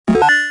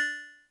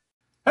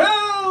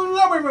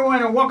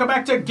everyone, and welcome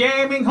back to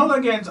Gaming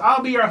Hooligans.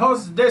 I'll be your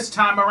host this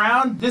time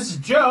around. This is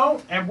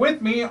Joe, and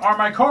with me are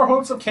my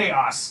co-hosts of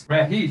Chaos.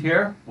 Red Heat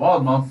here.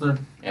 Wild Monster.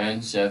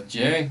 And Chef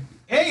J.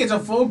 Hey, it's a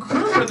full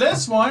crew for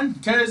this one,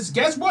 because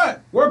guess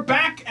what? We're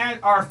back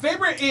at our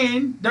favorite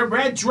inn, the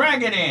Red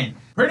Dragon Inn.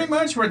 Pretty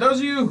much, for those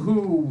of you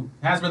who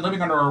has been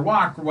living under a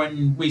rock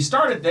when we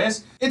started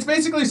this, it's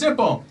basically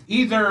simple.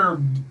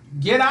 Either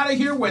get out of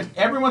here with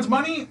everyone's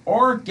money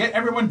or get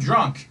everyone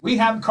drunk. We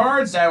have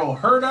cards that will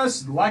hurt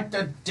us like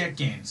the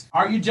dickens.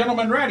 Are you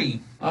gentlemen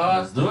ready?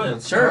 Let's do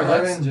it. Sure,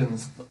 Fire let's...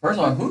 engines. First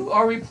of all, who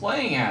are we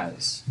playing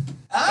as?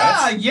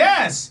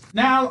 Yes!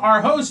 Now,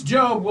 our host,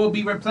 Joe, will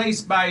be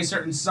replaced by a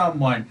certain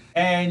someone.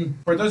 And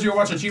for those of you who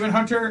watch Achievement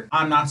Hunter,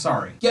 I'm not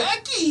sorry.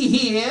 Gaki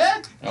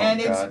here, and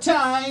it's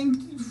time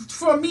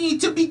for me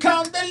to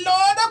become the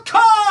Lord of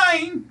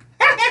Coin!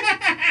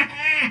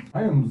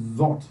 I am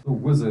Zot, the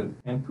wizard,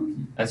 and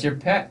Pookie. That's your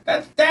pet.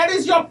 That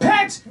is your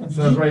pet! It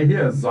says right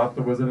here, Zot,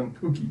 the wizard, and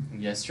Pookie.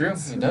 Yes, true.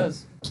 It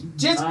does.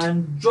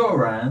 I'm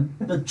Joran,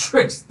 the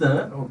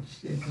Trickster. Oh,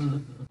 shit.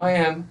 I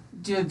am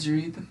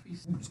Deirdre, the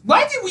Priestess.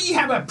 Why do we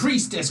have a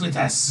priestess with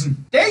us?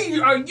 They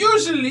are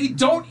usually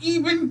don't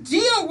even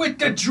deal with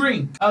the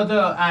drink.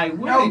 Although I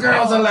would. No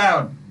girls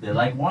allowed. They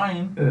like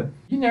wine.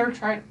 You never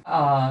tried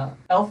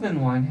elfin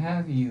wine,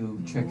 have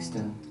you,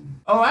 Trickster?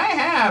 Oh, I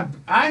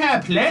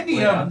have plenty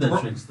Wait, I'm of. the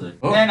Trickster.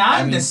 Oh, And I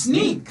I'm mean the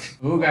sneak.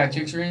 Ooh, got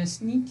Trickster and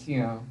Sneak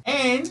here.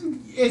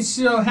 And it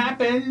so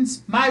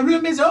happens my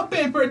room is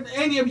open for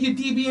any of you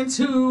deviants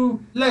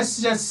who,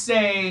 let's just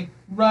say,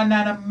 run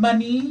out of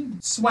money.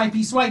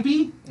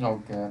 Swipey.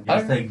 Oh, God.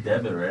 You take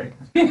debit, right?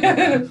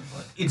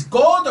 It's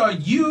gold or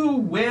you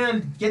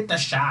will get the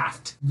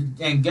shaft.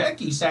 And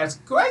Gurky shaft's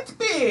quite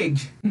big.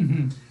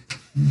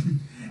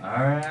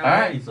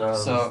 Alright, so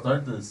let's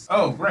start this.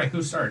 Oh, right,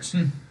 who starts?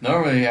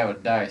 Normally you have a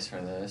dice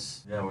for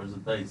this. Yeah, where's the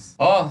dice?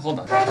 Oh,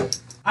 hold on.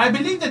 I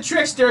believe the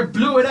trickster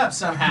blew it up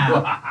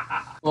somehow.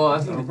 Well, I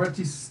So think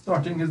Bertie's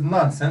starting his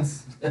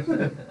nonsense.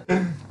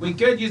 We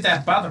could use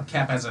that bottle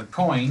cap as a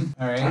coin.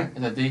 Alright.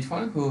 the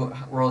D20 who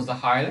rolls the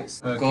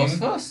highest goes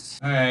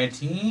first.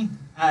 Alrighty.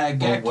 What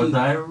Gurky.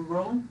 die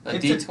roll? The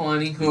It's a-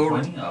 D20 who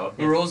 20? Oh,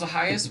 okay. who rolls the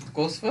highest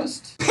goes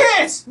first.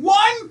 Piss! One!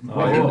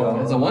 Oh.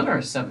 It's a 1 or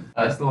a 7?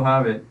 I still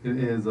have it. It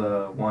is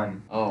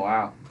 1. Oh,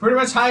 wow. Pretty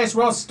much highest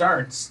roll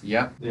starts.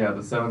 Yep. Yeah,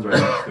 the 7's right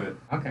next to it.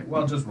 Okay.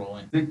 Well, just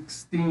rolling.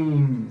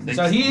 16.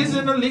 So he is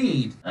in the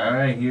lead.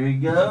 Alright, here we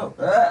go.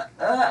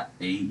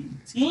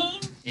 18?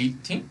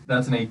 18.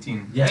 That's an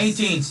 18. Yes.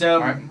 18. So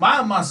Alright.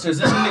 Mild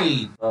Monster's in the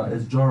lead.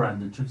 It's Joran,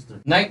 the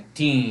Trickster.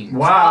 19.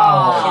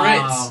 Wow.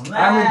 Crits.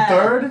 I'm in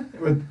third?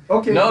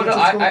 Okay. No, let's no,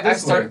 just go I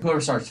this start. way.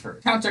 Whoever starts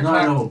first.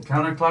 Counterclock. No,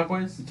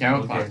 counterclockwise?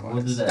 Counterclockwise. Okay,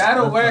 we'll do that.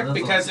 That'll That's- work that's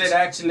because all. it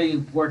actually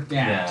worked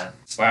out. Yeah.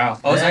 Wow.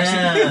 Oh, it's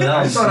actually. Yeah,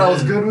 I thought I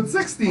was good with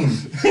 16.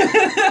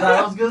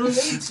 I was good with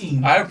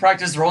 18. I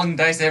practice rolling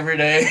dice every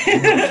day.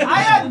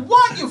 I had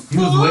one, you He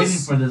was waiting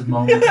fools! for this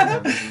moment.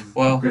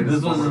 Well,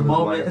 This was the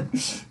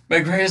moment. my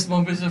greatest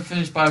moments are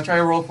finished, but I'll try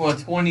to roll for a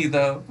 20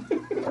 though.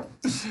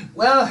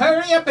 Well,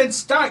 hurry up and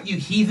start, you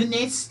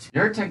heathenist.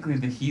 You're technically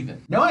the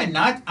heathen. No, I'm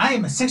not. I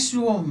am a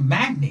sexual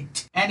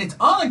magnet. And it's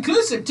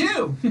all-inclusive,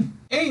 too.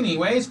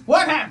 Anyways,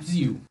 what happened to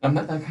you? I'm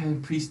not that kind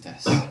of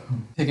priestess.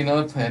 Take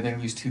another play, then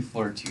lose 2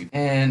 fortitude.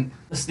 And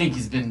the snake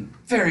has been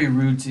very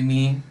rude to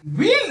me.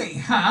 Really,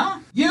 huh?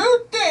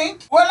 You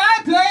think? Well,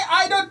 I play,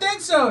 I don't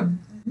think so.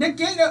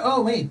 Negator.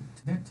 Oh, wait.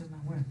 That does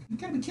not work. You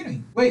gotta be kidding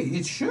me. Wait,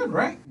 it should,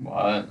 right?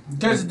 What?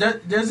 Doesn't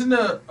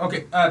the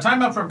okay?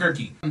 Time out for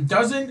Gurky.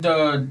 Doesn't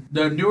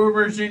the newer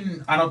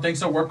version? I don't think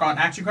so. Work on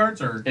action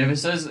cards, or If it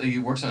says it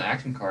works on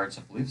action cards,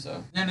 I believe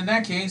so. then in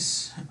that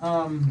case,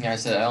 Yeah, I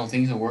said I don't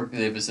think it'll work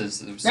if it says.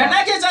 then in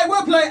that case, I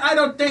will play. I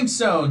don't think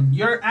so.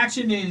 Your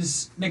action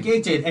is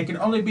negated and can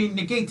only be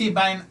negated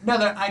by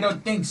another. I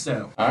don't think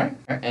so. Alright,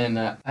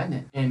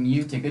 and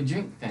you take a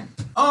drink then.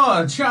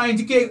 Oh, trying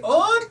to get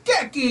old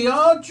Gurky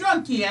all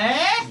drunky,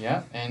 eh?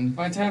 Yep, and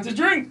find time to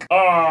drink.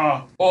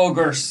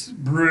 Ogre's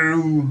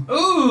brew.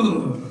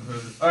 Ooh.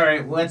 All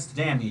right. What's the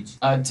damage?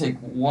 I'd take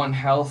 1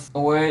 health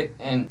away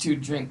and 2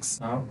 drinks.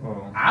 Oh.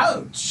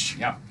 Ouch.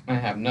 Yep, I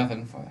have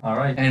nothing for that.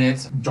 Alright. And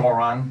it's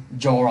Joran.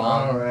 Joran.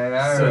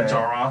 Alright. So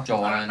Joran.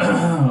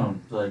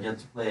 Joran. So I get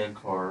to play a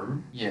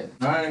card. Yeah.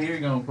 Alright, here you're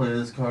gonna play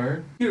this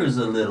card. Here's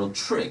a little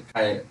trick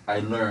I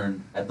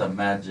learned at the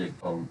Magic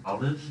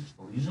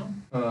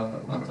Elysium.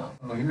 What's up?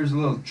 Oh, here's a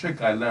little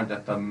trick I learned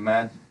at the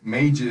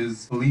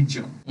Mages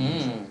Collegium.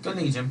 Good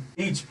Legion.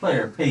 Each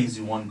player pays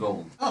you 1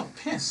 gold. Oh,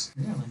 piss.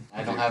 Really?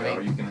 I don't have Or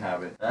any. you can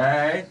have it.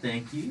 Alright,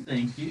 thank you.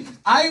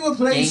 I will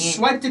play Dang it.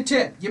 Swipe the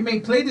Tip. You may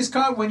play this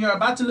card when you're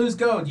about to lose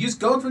gold. Use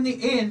gold from the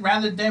inn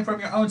rather than from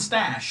your own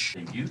stash.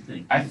 Thank you.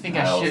 I think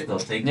I I'll should. still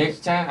take it. Next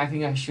time, I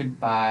think I should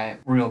buy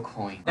real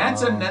coin.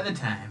 That's Oh. another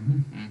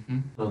time. Mm-hmm.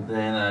 So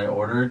then I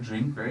order a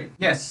drink, right?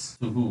 Yes.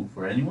 To who?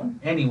 For anyone?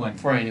 Anyone.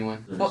 For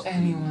anyone. For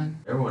anyone.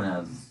 Everyone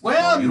has.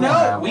 Well, you don't no,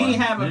 have we one.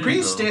 have a There you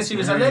priestess go.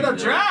 who's There a you little go.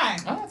 dry.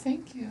 Oh,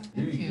 thank you.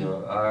 There Thank you you.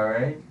 go.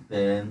 Alright,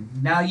 then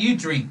Now you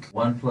drink.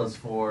 1 plus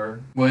 4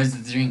 What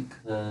is the drink?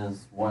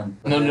 is 1.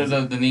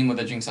 No, the name of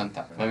the drink's on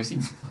top. Let me see.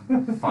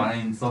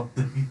 Find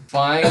something.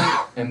 Fine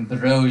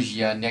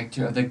ambrosia,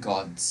 nectar of the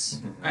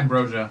gods.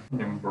 Ambrosia.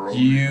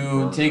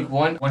 You take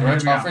one. One The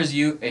ranch hand offers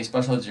you a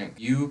special drink.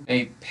 You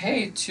may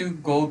pay 2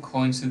 gold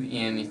coins to the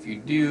inn if you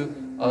do.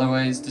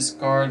 Otherwise,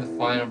 discard the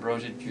fine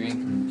ambrosia drink.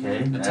 Okay,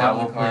 The and top I of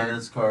will the play card.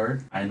 this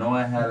card. I know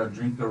I had a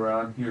drink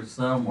around here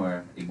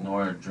somewhere.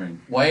 Ignore a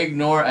drink. Why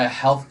ignore a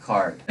health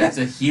card? That's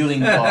a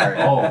healing card.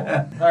 Oh,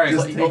 Alright,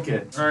 Just take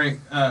it. Alright,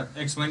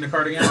 explain the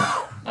card again.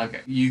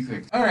 Okay, you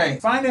quick. Alright,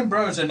 find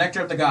ambrosia,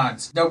 nectar of the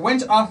gods. The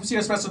wench offers you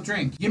a special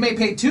drink. You may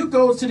pay 2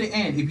 golds to the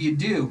inn if you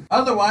do.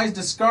 Otherwise,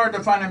 discard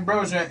the fine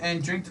ambrosia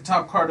and drink the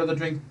top card of the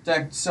drink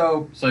deck.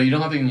 So, So you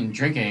don't have to even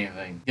drink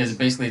anything because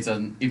basically it's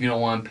a if you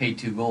don't want to pay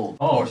 2 gold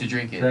or to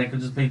drink then it. I could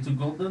just pay 2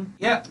 gold then?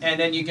 yeah, and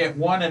then you get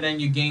 1 and then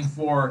you gain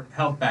 4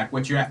 health back,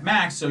 which you're at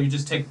max, so you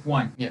just take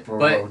 1. Yeah, For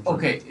but what?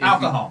 okay. If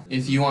Alcohol.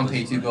 if you want to pay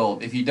That's 2 fine.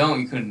 gold, if you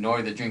don't, you could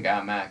ignore the drink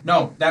at max.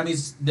 No, that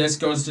means this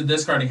goes to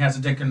this card. He has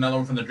to take another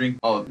one from the drink.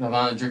 Oh, the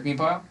amount of drinking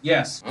pile?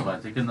 Yes. So I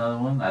take another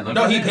one? I look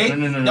No, at he it? paid.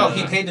 No,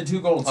 he no. paid the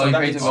 2 gold. Oh, So you that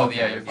paid 2 means, gold.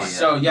 Yeah, you're fine.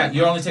 So yeah,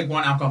 you only take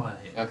 1 alcohol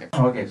hit. Okay.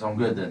 Okay, so I'm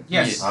good then.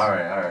 Yes.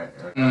 Alright.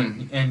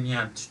 And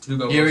yeah, 2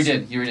 golds. Here we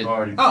did.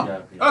 Already. Oh, yeah,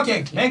 I paid.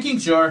 Okay, making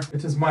sure.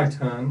 It is my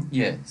turn.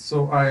 Yes.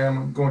 So I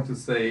am going to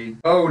say,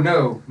 oh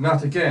no,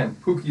 not again.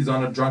 Pookie's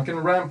on a drunken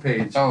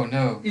rampage. Oh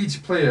no.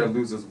 Each player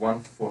loses 1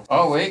 foot.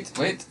 Oh wait.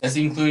 That's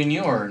including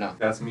you or no?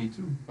 That's me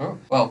too. Oh.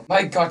 Well,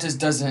 my goddess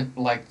doesn't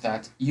like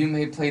that. You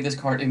may play this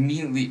card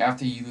immediately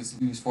after you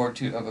lose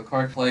fortitude of a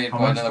card played How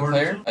by much another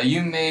player. fortitude?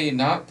 You may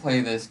not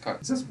play this card.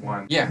 It's just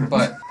 1. Yeah,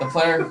 but the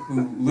player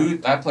who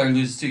that player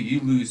loses 2. You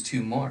lose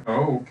 2 more.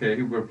 Oh,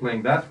 okay. We're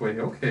playing that way.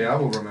 Okay, I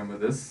will remember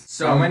this.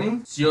 So How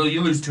many? So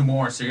you lose 2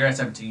 more, so you're at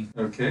 17.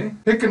 Okay.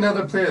 Pick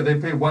another player. They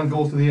pay 1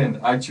 gold to the end.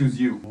 I choose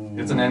you.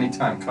 It's an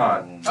anytime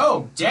card.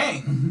 Oh,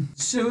 dang.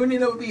 Soon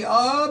it'll be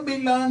all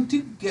belong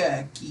to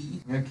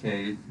Gaki.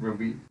 Okay, it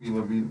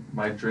will be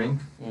my drink.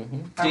 Mm-hmm.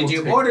 I Did will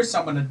you take- order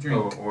someone a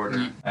drink? Oh,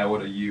 order. I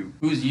order you.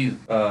 Who's you?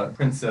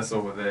 Princess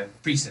over there.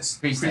 Priestess.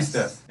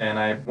 Priestess. And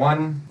I have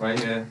 1 right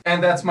here.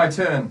 And that's my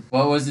turn.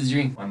 What was the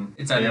drink? 1.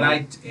 It's a ale.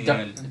 light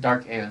ale.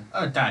 Dark ale.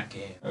 A dark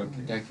ale.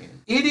 Okay. Dark ale.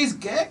 It is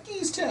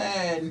Gaki's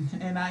turn,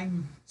 and I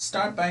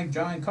start by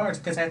drawing cards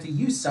because I have to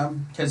use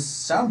some, because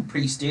some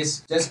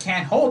priestess just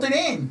can't hold it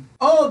in.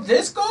 Oh,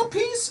 this gold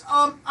piece?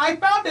 I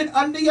found it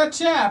under your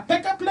chair.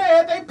 Pick a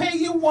player, they pay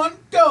you 1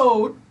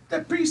 gold. The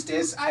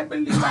priestess, I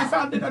believe I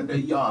found it under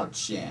your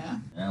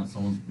chair. Damn,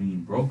 someone's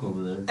being broke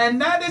over there.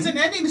 And that is an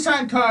ending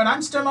sign card.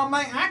 I'm still on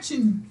my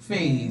action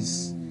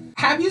phase.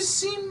 Have you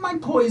seen my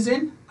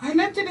poison? I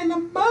left it in a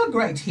mug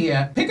right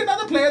here. Pick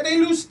another player, they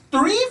lose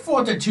 3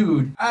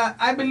 fortitude.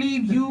 I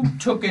believe you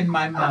took in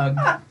my mug.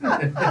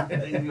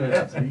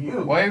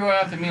 You. Why are you going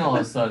after me all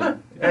of a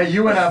sudden? Hey,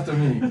 you went after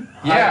me.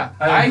 Yeah,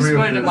 I agree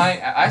with this.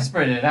 I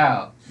spread it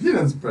out. You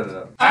didn't spread it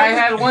out. I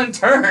had 1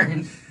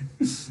 turn.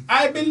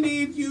 I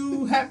believe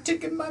you have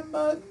taken my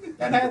mug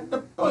that had the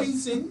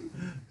poison.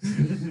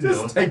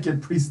 Just take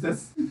it,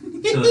 priestess.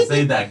 Should have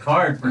saved that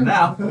card for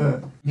now.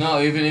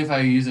 No, even if I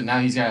use it now,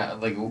 he's got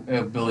like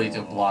ability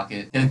to block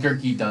it. And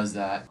Gurky does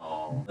that.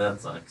 Oh, that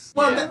sucks.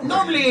 Well, Yeah.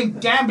 normally in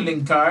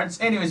gambling cards.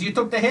 Anyways, you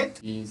took the hit?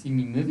 You see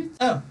me move it?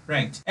 Oh,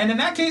 right. And in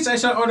that case, I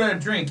shall order a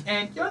drink.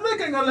 And you're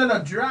looking a little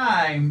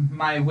dry,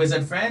 my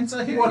wizard friend,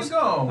 so here What? you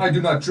go. I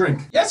do not drink.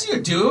 Yes, you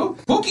do.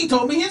 Pookie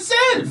told me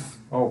himself.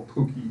 Oh,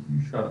 Pookie,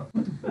 you shut up.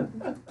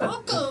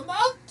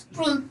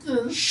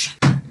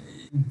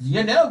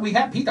 You know, we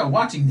have Peter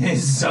watching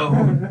this, so...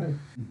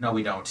 No,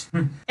 we don't.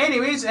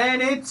 Anyways,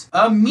 and it's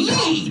a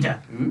mead.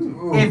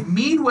 Ooh. If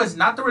mead was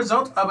not the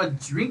result of a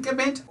drink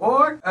event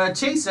or a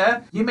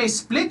chaser, you may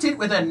split it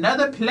with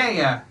another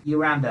player you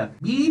round up.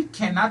 Mead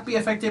cannot be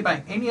affected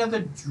by any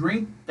other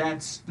drink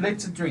that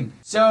splits a drink.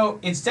 So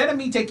instead of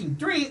me taking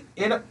 3,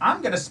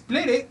 I'm gonna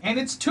split it, and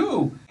it's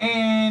 2.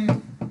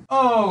 And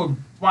oh,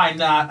 why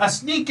not? A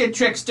sneaky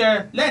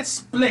trickster. Let's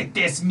split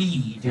this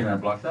mead. Can I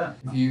block that?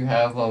 If you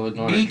have ignore a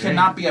Mead drink,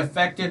 cannot be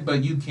affected,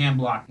 but you can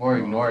block. or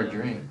ignore a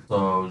drink.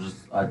 So just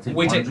I take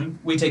We one take drink.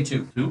 we take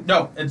 2. 2?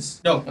 No,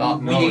 it's no. Oh,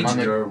 we no, each. on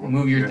the-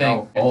 move your your thing.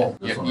 health. Oh,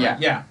 this one, yeah.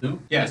 right? Yeah. 2?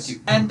 Yes. That's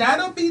 2. And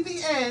that'll be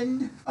the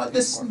end of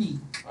the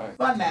sneak Alright.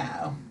 for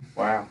now.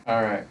 Wow.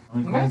 All right. How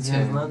many My cards do you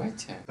have turn. left? My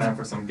turn. Time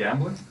for some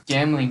gambling?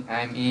 Gambling.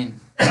 I'm in.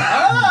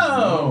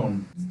 Oh!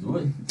 Let's do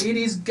it. It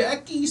is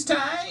Gucky's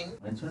time.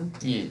 My turn.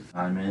 Yeah.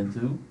 I'm in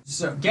too.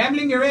 So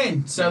gambling, you're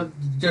in. So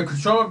the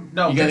control.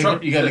 No, You gotta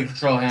control. you gotta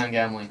control hand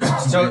gambling.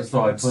 So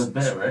So I put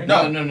bet, right?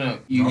 No. No.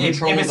 You If-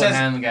 control if it the says-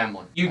 hand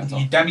gambling. you That's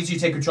all. that means you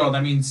take control.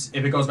 That means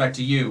if it goes back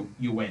to you,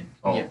 you win.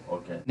 Oh, Yeah.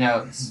 okay.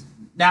 Now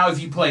Now,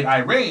 if you played I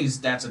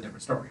raised, that's a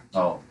different story.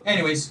 Oh.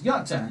 Anyways,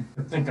 your turn.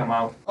 I think I'm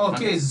out.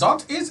 Okay,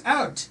 Zot is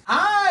out.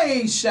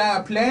 I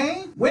shall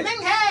play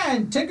Winning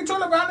Hand. Take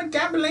control around the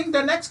gambling.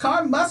 The next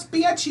card must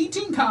be a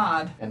cheating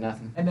card. And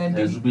nothing. And then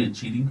There should be a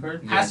cheating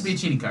card? has to be a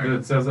cheating card.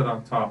 It says it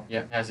on top.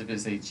 Yeah, has to be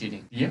say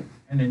cheating. Yeah.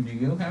 And then do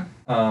you have?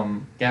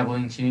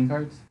 Gambling cheating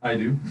cards? I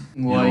do.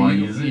 Well, wanna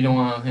use it? you don't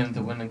want him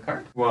to win the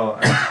card? Well,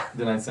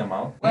 then I say I'm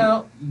out.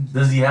 Well,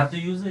 Does he have to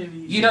use it?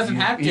 he doesn't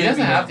have to. He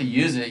doesn't have to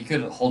use it. He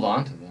could hold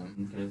on to them.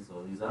 Okay,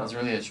 so he's out. That's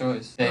really a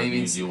choice. Or That do you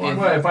means want-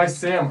 Well, if I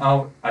say I'm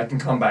out, I can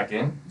come back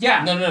in.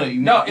 Yeah. no.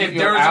 No, if if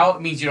you're there's a-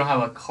 out, means you don't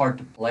have a card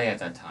to play at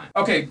that time.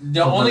 Okay,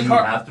 the So only does he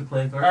card. have to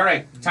play a card? All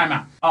right, time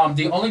out.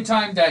 The only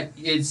time that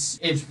it's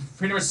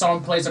pretty much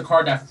someone plays a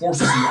card that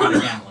forces you out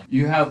of gambling.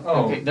 You have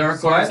Oh, okay. There are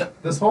so cards.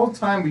 That, this whole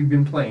time we've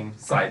been playing,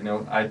 side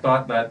note, I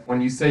thought that when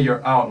you say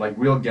you're out, like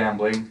real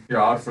gambling, you're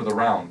out for the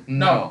round.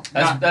 no,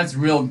 that's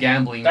real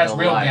gambling. That's in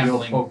real life.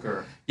 gambling. Real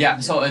poker. Yeah.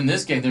 So in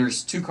this game,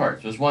 there's two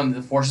cards. There's one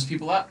that forces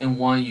people out, and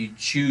one you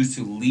choose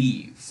to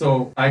leave.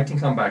 So I can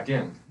come back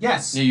in.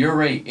 Yes. Yeah, you're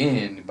right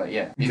in, but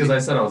yeah. Because I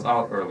said I was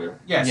out earlier.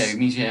 Yes. Yeah, it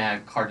means you didn't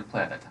have a card to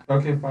play at that time.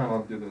 Okay, fine,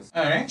 I'll do this.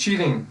 All right.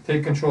 Cheating,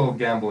 take control of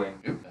gambling.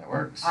 Ooh, that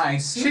works. I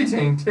see.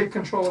 Cheating, take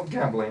control of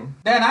gambling.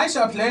 Then I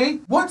shall play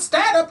What's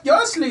That Up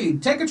Your Sleeve?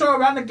 Take control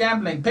around the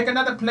gambling. Pick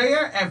another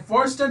player and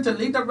force them to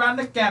lead the round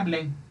of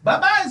gambling.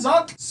 Bye-bye,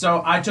 Zot.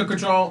 So I took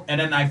control and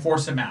then I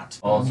forced him out.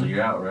 Oh, so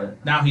you're out,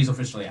 right? Now he's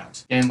officially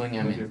out. Gambling, I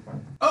Okay, mean.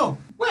 fine. Oh,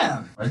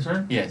 well. My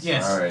turn? Yes.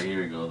 Yes. Alright,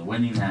 here we go. The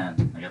winning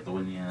hand. I got the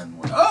winning hand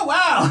one. Oh,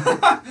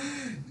 wow.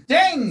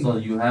 Dang. So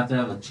you have to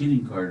have a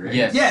cheating card, right?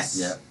 Yes. Yes.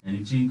 Yeah.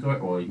 Any cheating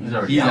card? Well, he's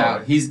already He's out.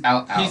 out. He's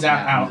out. He's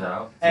out, now. He's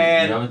out. So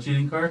And- do you have a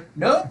cheating card?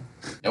 Nope.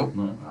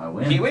 No, I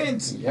win. He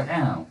wins. Yep.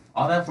 Damn.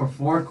 All that for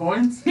 4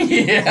 coins?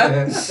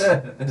 yeah.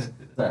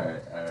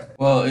 Alright.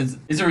 Well,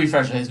 it's a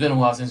refresher. It's been a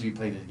while since we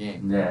played this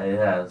game. Yeah, it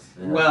has.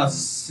 It has. Well,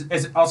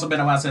 it's also been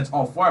a while since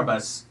all 4 of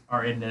us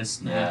are in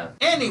this. Yeah.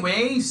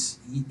 Anyways,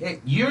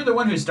 you're the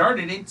one who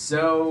started it,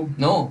 so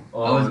No, that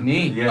was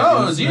me. Yeah,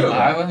 Oh, it was you.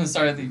 I wasn't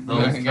started the So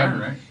it's turn,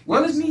 right? It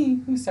was me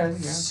who started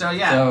the game. so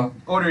yeah. So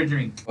Order a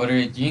drink. order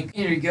a drink.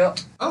 Here you go.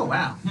 Oh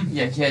wow.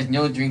 Yeah, he has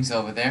no drinks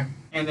over there.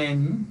 And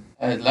then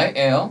Light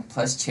ale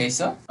plus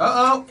chaser.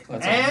 uh-oh.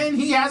 What's And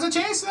he has a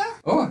chaser.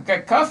 Oh, I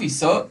got coffee.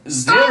 So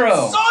Stop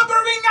 0.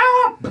 sobering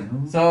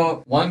up!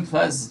 So 1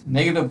 plus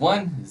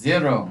 -1,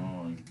 0.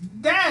 Oh,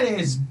 That is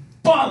he's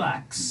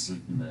bollocks.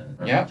 drinking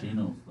that Yep.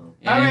 Frappuccino stuff.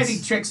 Yeah, Alrighty,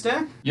 it's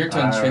Trickster. your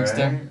turn,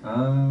 Trickster.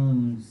 Alright, let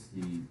me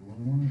see. What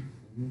do I want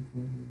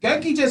to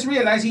Gurky just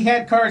realized he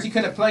had cards he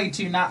could have played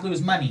to not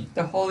lose money.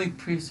 The Holy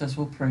Priestess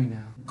will pray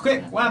now.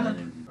 Quick, wow.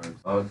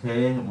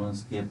 Okay, I'm gonna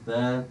skip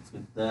that.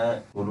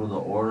 Go to the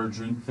order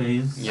drink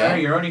phase. Yeah.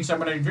 Sorry, you're owning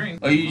someone a drink.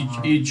 Oh,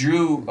 you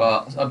drew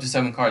up to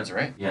 7 cards,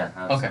 right? Yeah.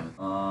 Have Okay.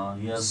 some.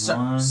 He has So-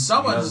 one.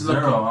 someone's he has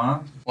 0, looking- huh?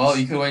 Well,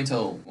 you could wait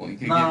until you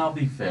could No, get. I'll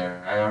be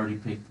fair. I already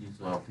picked you,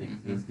 so I'll pick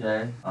this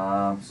guy.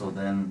 So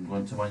then I'm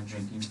going to my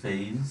drinking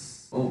phase.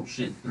 Oh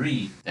shit,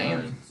 3. Damn.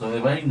 Alright, so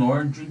if I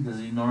ignore a drink, does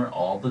he ignore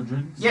all the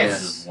drinks? Yes. Or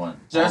just one. all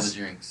Just the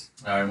drinks.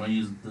 Alright, I'm gonna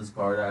use this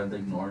card. I have to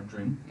ignore a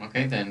drink.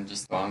 Okay, then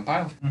just go on the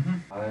pile.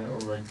 Pile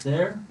right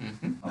there.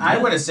 Mm-hmm. I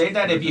would have said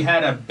that if you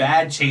had a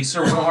bad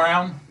chaser roll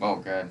around. Oh,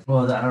 God.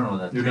 Well, I don't know.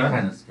 That You're drink done?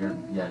 kind of scared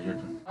me. Yeah, your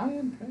turn. I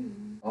am praying.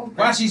 Oh, God.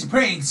 While she's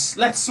praying,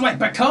 let's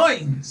swipe our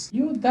coins.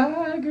 You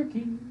dagger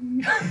king.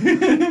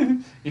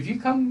 If you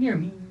come near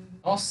me,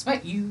 I'll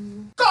smite you.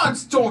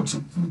 Gods don't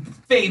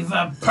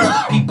favor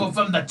people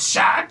from the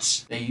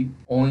church. They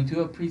only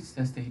to a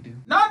priestess they do.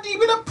 Not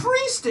even a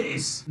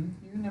priestess. You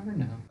never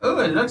know. Oh,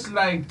 it looks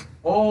like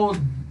old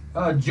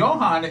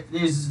Johan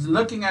is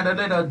looking at a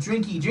little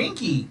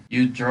drinky.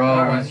 You draw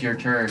All right. with your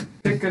turn.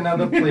 Pick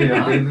another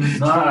player. They lose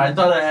No, I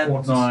thought I had.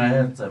 Fortitude. No, I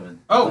had 7.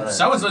 Oh,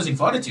 someone's losing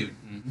fortitude.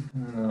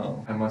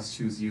 No, I must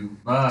choose you.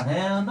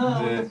 Hell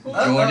no.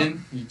 Yeah.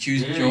 Jordan, you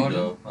choose There Jordan.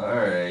 you go.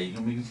 Alright, you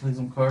gonna make me play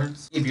some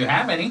cards? If you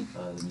have any.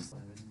 Let me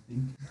slide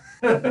anything.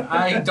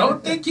 I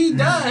don't think he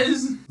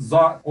does.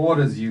 Zot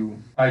orders you.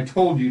 I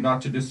told you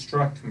not to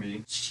distract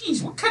me.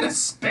 Jeez, what kind of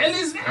spell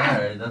is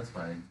that? Alright, that's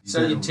fine. So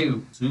said you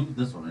 2. 2?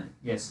 This one, right?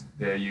 Yes.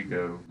 There you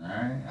go.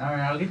 Alright,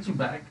 I'll get you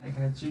back. I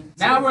got you.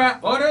 Now we're at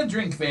order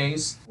drink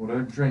phase.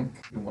 Order a drink.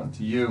 The one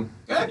to you.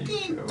 There you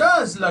Gurky go.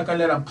 does look a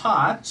little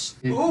parched.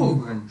 If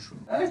Ooh. you intro-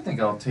 I think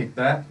I'll take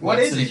that. What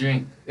What's is the it?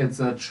 drink? It's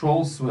a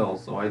troll swill,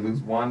 so I lose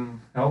 1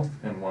 health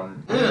and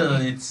 1.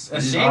 Ugh, it's a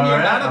shame Alright, you're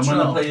not a I'm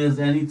gonna troll. play this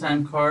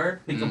anytime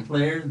card. Pick a Mm.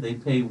 player. They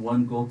pay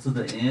 1 gold to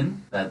the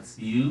inn. That's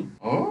you.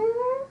 Oh,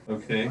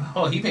 Okay.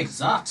 Oh, he picks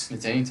Zot.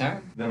 it's any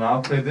time. Then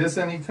I'll play this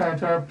anytime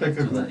turn. Pick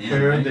a To the end,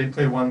 player. right? They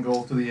play 1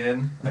 goal to the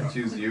end. I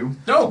choose you.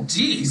 Oh,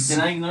 jeez. Can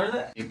I ignore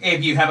that?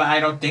 If you have a I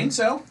don't think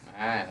so.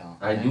 I don't.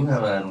 I do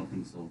have it. I don't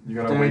think so.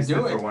 You're gonna Then waste it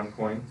do for it. 1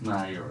 coin.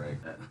 Nah, you're right.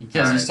 Because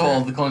you Alright, stole then.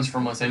 all the coins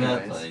from us That's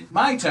anyways. fine.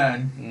 My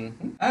turn.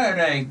 Mm-hmm.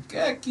 Alright,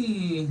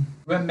 Gurky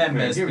Wait,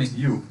 remembers give me. it to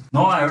you.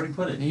 No, I already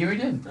put it. You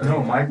already did.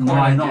 No, my No, coin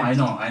I I know, get. I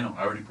know.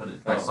 I already put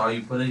it. I Oh. saw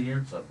you put it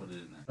here, so I put it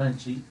in there. Try to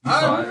cheat. You Oh.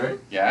 saw it, right?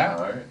 Yeah.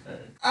 Alright,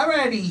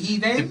 Alrighty, The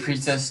heathen.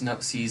 priestess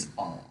sees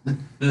all.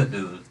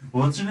 alright.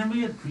 What's your name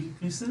again?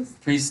 Priestess?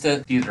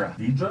 Priestess Deidre.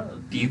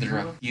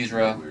 Deidre?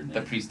 Deidre,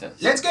 the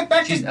priestess. Let's get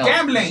back She's to elf.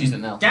 gambling. She's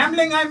an elf.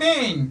 Gambling, I'm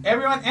in.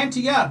 Everyone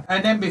ante up.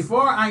 And then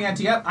before I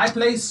ante up, I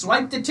play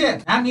swipe the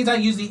tip. That means I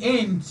use the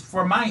in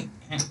for my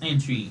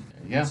entry.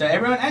 Yeah. So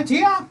everyone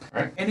ante up.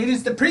 Right. And it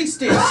is the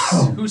priestess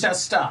who shall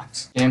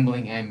start.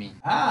 Gambling and me.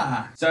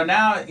 So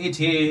now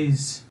it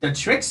is the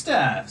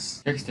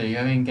tricksters. Trickster, you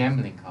have any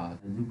gambling card?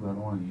 I do, but I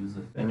don't want to use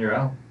it. Then you're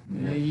out.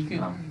 Yeah, you can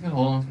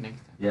hold on for next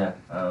time. Yeah,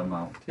 I'm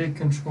out. Take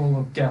control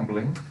of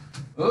gambling.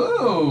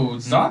 Ooh,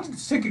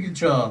 Zod's taking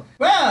control.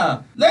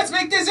 Well, let's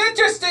make this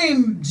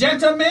interesting,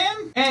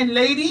 gentlemen and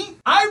lady.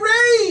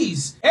 I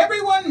raise.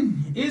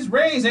 Everyone is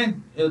raised,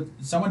 and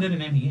someone did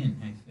an ante in,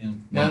 I feel.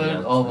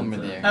 No, all of them are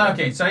there.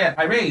 Okay, so yeah,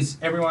 I raise.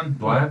 Everyone.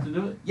 Do I have to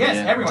do it? Yes,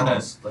 Yeah. everyone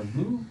does. Like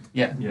who?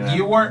 Yeah. Yeah.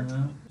 You weren't.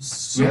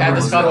 We had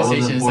this I was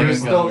conversation a in second You're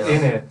still ago.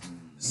 in it.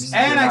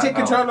 And I take You're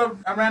not control of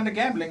around the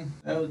gambling.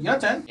 Your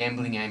turn.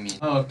 Gambling and me.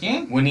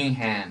 Okay. Winning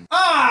hand.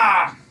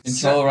 Ah!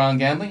 Control around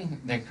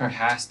gambling, there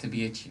has to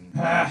be a cheating.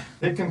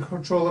 Taking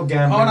control of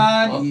gambling. Hold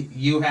on. Oh.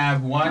 You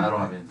have one. I don't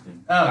have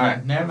anything. Oh,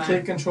 Alright. never mind.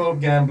 Take control of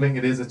gambling.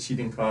 It is a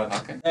cheating card.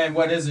 Okay. And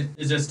what is it?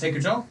 Is just take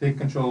control? Take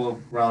control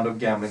of round of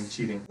gambling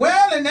cheating.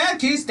 Well, in that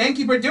case, thank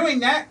you for doing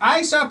that.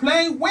 I shall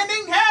play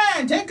winning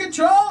hand. Take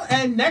control,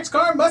 and next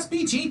card must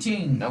be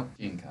cheating. Nope.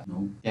 Cheating card.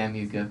 Nope. Damn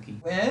you,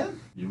 Gurky. Well,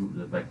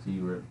 Back to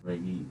you,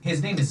 Reggie.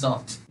 his name is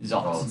Zalt.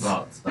 Oh,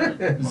 Zot.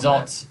 Zot.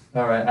 Zot.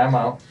 Alright, I'm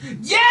out.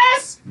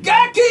 Yes!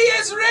 Gucky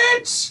is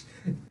rich!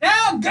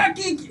 Now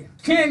Gucky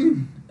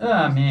can...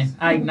 Oh, man.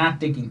 I'm not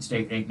thinking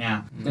straight right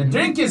now. The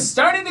drink is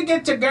starting to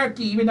get to Gurky,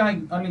 even though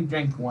I only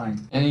drank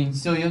one. And it's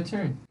still your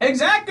turn.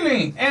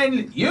 Exactly!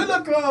 And you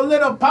look a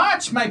little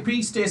parched, my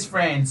priestess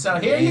friend. So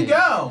here you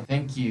go.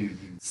 Thank you, you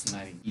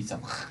snotty. Eat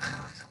some.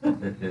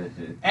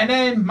 And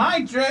then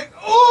my drink...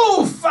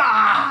 Oof!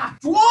 Ah!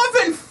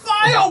 Dwarven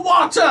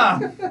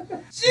firewater!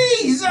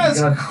 Jesus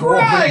Got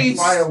Christ! dwarven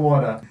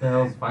firewater. The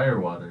hell's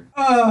firewater?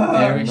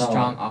 Very no.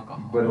 strong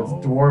alcohol. But it's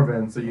Oh.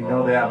 dwarven, so you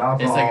know they have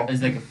It's alcohol.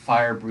 like a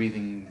fire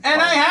breathing.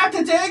 And I have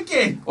to take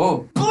it!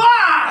 Oh,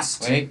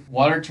 Blast! wait.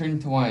 Water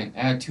turned to wine.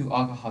 Add 2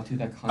 alcohol to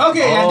that content.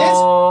 Okay, at this...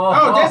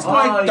 Oh, that's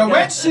point. The yeah.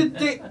 wench should...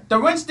 The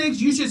wench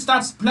thinks you should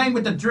stop playing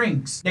with the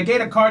drinks. They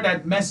get a card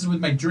that messes with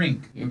my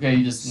drink. Okay,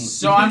 you just.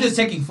 So I'm just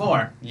taking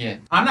 4. Yeah.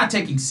 I'm not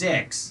taking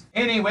 6.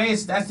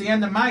 Anyways, that's the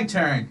end of my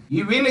turn.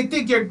 You really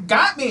think you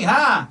got me,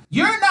 huh?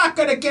 You're not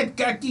gonna get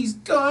Gurky's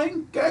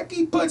coin.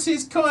 Gurky puts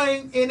his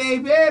coin in a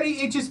very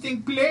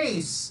interesting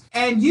place.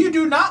 And you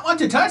do not want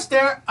to touch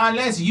there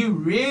unless you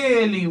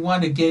really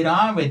want to get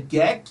on with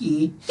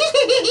Gurky.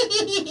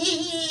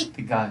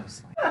 The guy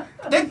was like.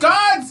 The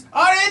gods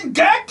are in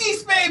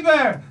Gurky's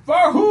favor,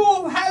 for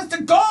who has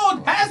the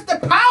gold has the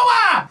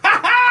power!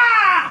 Ha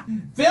ha!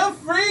 Feel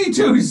free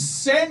to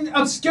send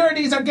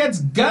obscurities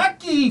against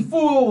Gurky,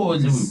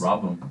 fools! Should we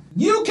rob him?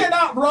 You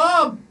cannot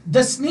rob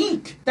the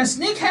sneak. The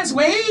sneak has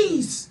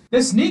ways.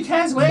 The sneak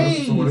has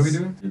ways. So what are we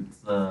doing? It's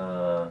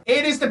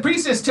It is the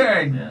priestess'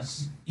 turn.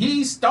 Yes.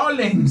 He's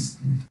stalling.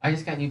 I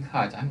just got new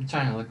cards. I'm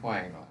trying to look what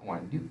I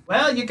want to do.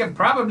 Well, you can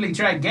probably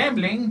try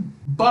gambling,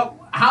 but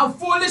how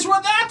foolish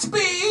would that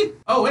be?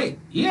 Oh wait,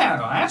 yeah,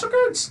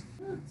 attributes.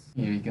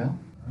 Here you go.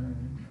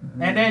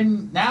 And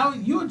then now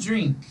you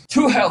drink.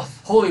 2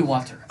 health. Holy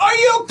water. Are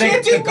you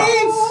Thank kidding the me?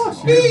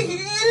 gods. She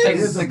heals. Thank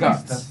is the a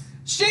gods. priestess.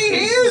 She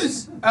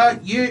heals.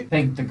 You.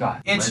 Thank the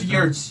god. It's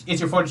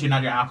your fortune,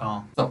 not your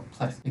alcohol. So,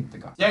 plus, thank the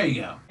god. There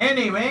you go.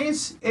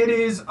 Anyways, it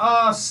is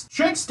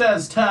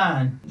Trickster's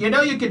turn. You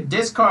know you could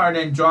discard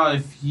and draw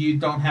if you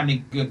don't have any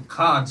good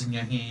cards in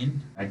your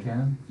hand. I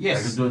can? Yes.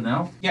 I can do it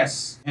now?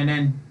 Yes, and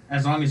then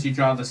as long as you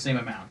draw the same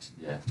amount.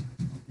 Yeah.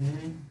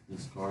 Okay.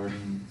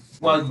 Discarding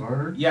Well,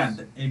 cards. yeah,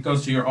 it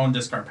goes to your own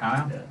discard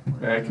pile.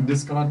 Yeah. I can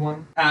discard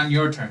one. On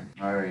your turn.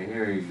 Alright,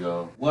 here you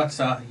go. What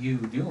are you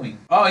doing?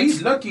 Oh,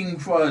 he's looking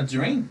for a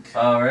drink.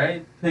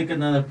 Alright, pick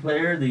another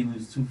player. They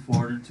lose 2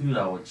 fortitude.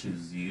 I will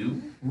choose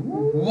you.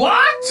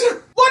 What?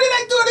 What did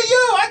I do to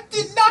you? I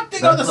did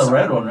nothing on That's the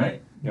red one,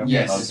 right? Yep.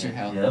 Yes, it's your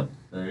health. Yep.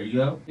 There you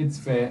go. It's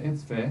fair.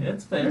 It's fair.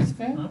 It's fair. It's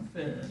fair. Not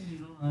fair. You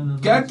don't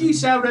have to Gurky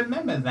shall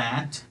remember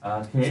that.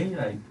 Okay,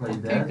 I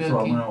played that, Okay, so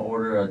I'm Gurky. gonna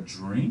order a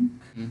drink.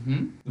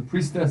 Mm-hmm. The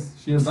priestess.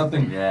 She has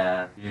nothing.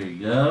 Yeah, here you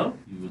go.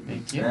 You would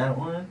Thank take you. that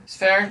one. It's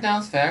fair now,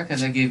 it's fair,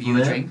 because I gave you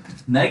a Flip. drink.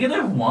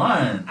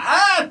 -1.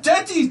 Ah,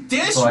 dirty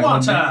So I go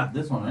dishwater.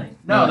 this one, right?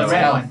 No, the it's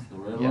red health. one. The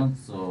red Yeah. one.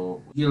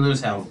 So You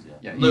lose health.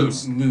 Yeah,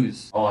 Lose. You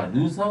lose. Oh, I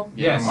lose health.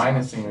 Yes. You're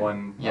minusing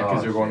one Yeah.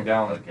 because you're going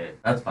down. Okay,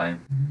 that's fine.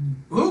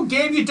 Who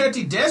gave you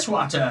dirty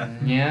dishwater?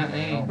 Yeah,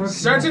 hey.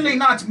 Certainly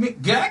not me,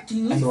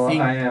 Gurky. So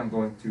think- I am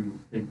going to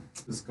take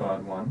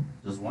discard one.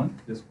 Just one.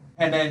 This one.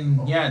 And then,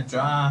 yeah,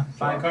 draw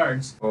 5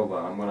 cards. Hold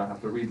on, I'm gonna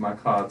have to read my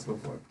cards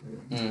before I play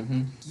them.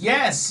 Mm-hmm.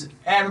 Yes,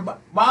 and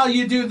while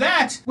you do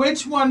that,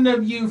 which one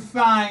of you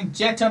fine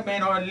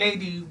gentleman or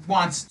lady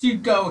wants to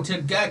go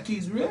to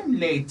Gurky's room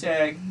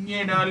later?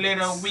 You know, a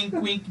little wink,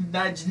 wink,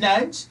 nudge,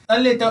 nudge. A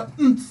little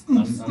I'm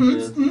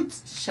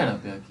Shut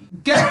up, Gurky.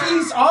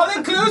 Gurky's all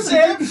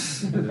inclusive.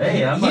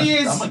 Hey, I'm He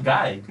a is-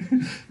 guy.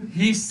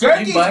 He's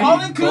Gertie's inviting all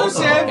both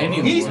inclusive. of them.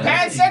 Anyway. He's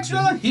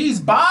pansexual. He's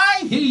bi.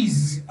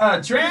 He's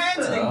trans.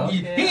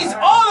 Okay, He's alright.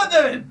 all of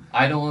them.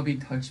 I don't want to be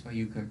touched by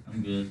you, Gertie.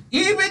 I'm good.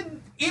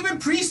 Even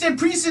priests and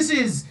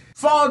priestesses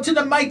fall to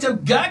the might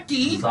of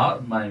Gucky.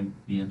 Thought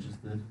might be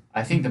interested.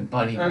 I think the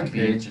bunny might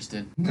be Okay.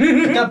 interested.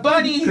 The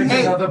bunny. Pick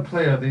Hey, another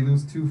player. They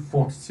lose 2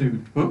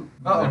 fortitude. Who?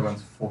 Uh-oh.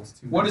 Everyone's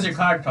fortitude. What is your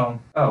card called?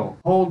 Oh,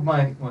 hold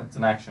my. Well, it's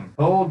an action.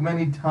 Hold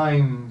many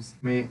times.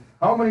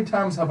 How many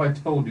times have I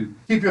told you?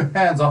 Keep your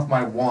hands off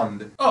my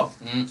wand. Oh,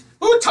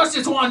 who touched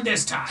this one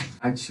this time?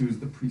 I choose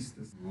the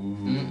priestess.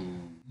 Ooh.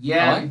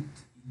 Yeah, Alright.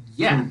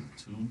 yeah,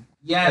 Two.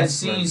 yeah. It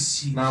Excellent.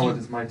 seems. Now it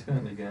is my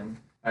turn again.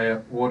 I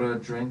order a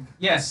drink.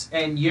 Yes,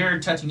 and you're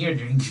touching your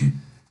drink.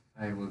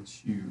 I will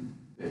choose.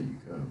 There you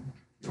go.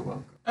 You're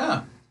welcome.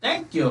 Oh,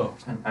 thank you.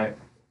 And I.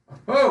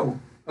 Oh.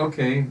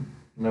 Okay.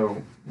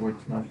 No, we're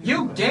not.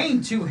 You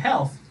gain 2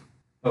 health.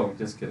 Oh,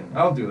 just kidding.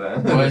 I'll do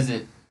that. What is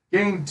it?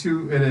 Gain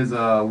 2. It is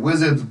a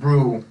wizard's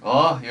brew.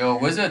 Oh, you're a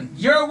wizard.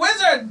 You're a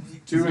wizard.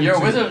 2 and You're a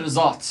 2. wizard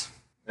result.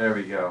 There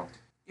we go.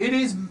 It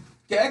is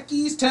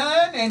Gecky's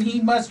turn, and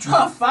he must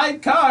draw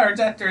 5 cards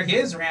after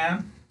his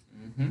round.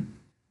 Mm-hmm.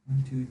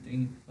 1, 2,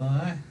 3,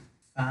 4,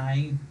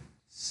 5,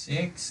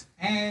 6,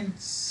 and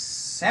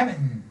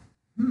 7.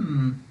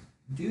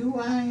 Do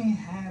I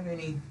have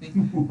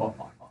anything?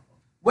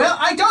 Well,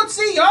 I don't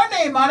see your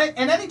name on it.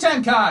 An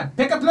anytime card.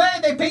 Pick a player,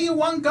 they pay you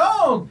 1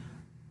 gold.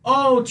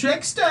 Oh,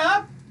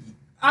 Trickster,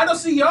 I don't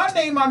see your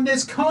name on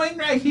this coin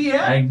right here.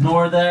 I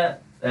ignore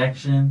that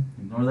action.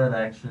 Ignore that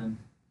action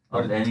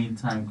What? of any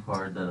time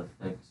card that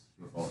affects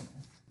your. Oh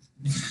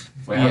no.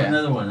 Wait, I Yeah. have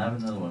another one. I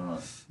have another one.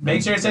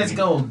 Make sure it says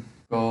gold.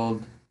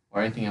 Gold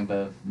or anything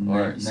above.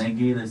 Or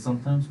Negate a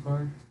sometimes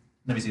card.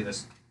 Let me see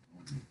this.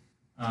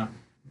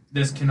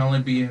 This can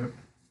only be.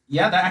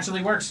 Yeah, that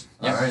actually works.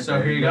 Yeah, Alright, so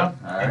there here you go. All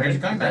And here's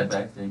your coin that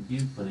back. back. Thank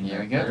you. Putting There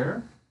it we go.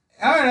 there.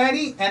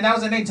 Alrighty, and that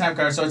was an anytime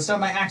card, so it's still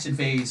my action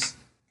phase.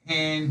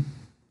 And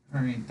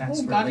alright, that's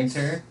Oh, for got it.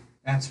 later.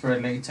 That's for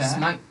later.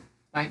 Smite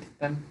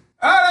them.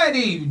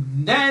 Alrighty,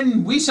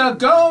 then we shall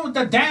go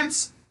the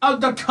dance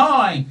of the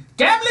coin.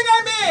 Gambling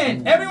I'm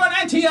in! Everyone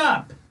ante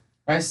up!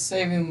 By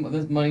saving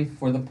this money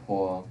for the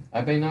poor,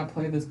 I may not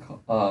play this.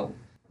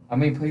 I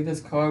may play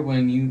this card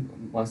when you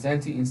must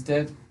ante.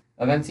 Instead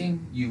of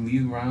anteing, you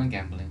leave around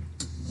gambling.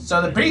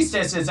 So the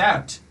priestess is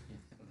out,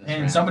 This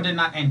and round. someone did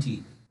not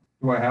ante.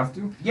 Do I have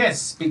to?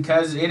 Yes,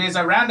 because it is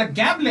a round of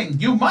gambling.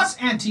 You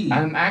must ante.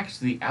 I'm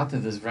actually out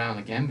of this round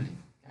of gambling.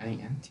 I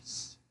ain't ante.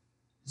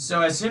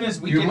 So as soon as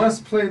we You get...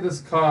 must play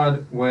this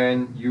card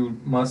when you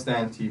must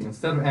ante.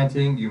 Instead of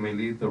anteing, you may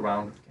leave the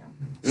round of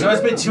gambling. So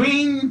it's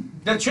between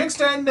the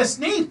trickster and the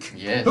sneak.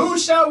 Yes. Who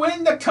shall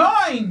win the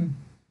coin?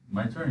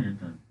 My turn. Your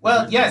turn.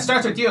 Well, yeah, it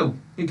starts with you,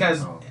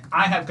 because Oh.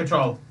 I have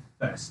control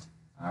first.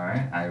 All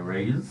right. I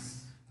raise.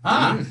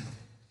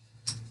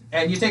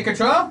 And you take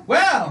control?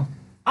 Well,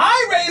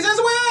 I raise as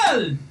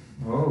well!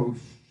 Oh,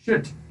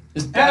 shit.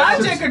 It's And I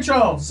bad. take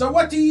control. So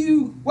what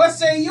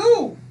say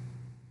you?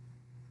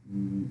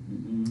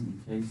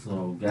 Okay.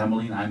 So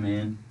gambling. I'm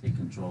in. Take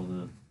control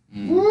of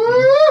the.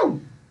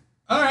 Woo!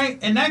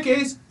 Alright, in that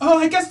case,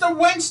 I guess the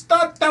wench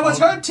thought that was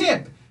her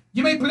tip.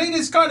 You may play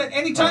this card at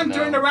any time no.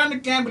 during the round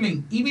of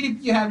gambling, even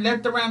if you have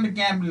left the round of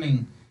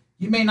gambling.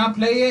 You may not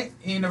play it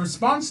in a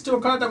response to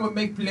a card that would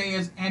make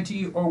players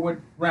anti or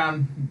would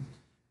round.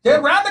 The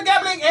round of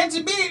gambling ends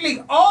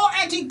immediately. All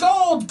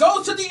anti-gold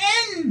goes to the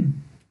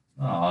end.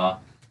 Aw.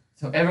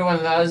 So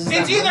everyone loves.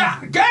 It's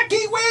either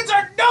Gaki wins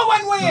or no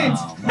one wins.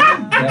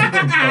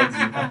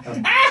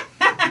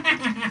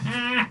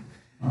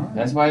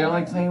 That's why I don't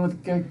like playing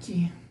with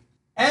Gertie.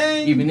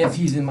 And Even if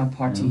he's in my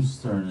party.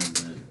 Whose turn is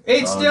it?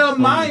 it's still it's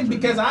mine your turn.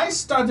 because I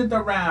started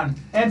the round.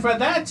 And for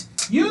that,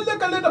 you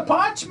look a little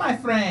parched, my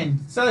friend.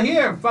 So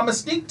here, from a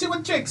sneak to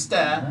a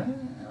trickster.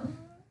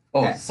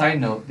 Oh, Yeah. side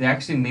note, they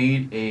actually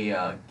made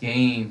a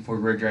game for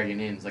Red Dragon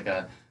Inn. It's like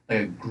a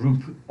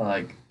group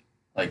like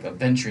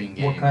adventuring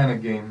game. What kind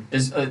of game?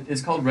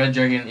 It's called Red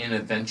Dragon Inn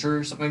Adventure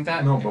or something like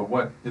that. No, but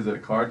what? Is it a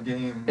card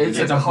game? It's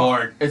a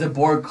board. It's a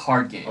board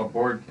card game. A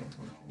board game.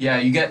 Yeah,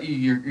 you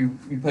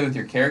play with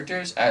your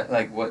characters at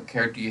like what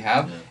character you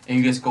have, Yeah. and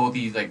you just go with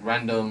these like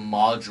random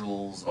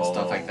modules and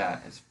stuff like Oh.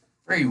 that. It's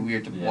very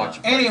weird to Yeah. watch.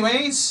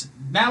 Anyways,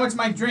 now it's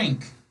my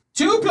drink.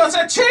 2 plus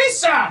a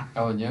chaser!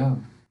 Oh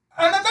no!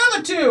 And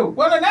another 2!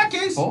 Well, in that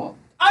case, Oh,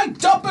 I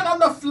dump it on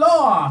the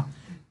floor.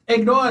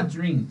 Ignore a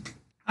drink.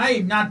 I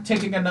am not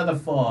taking another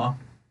 4.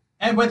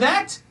 And with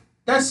that,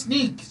 the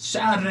sneak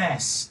shall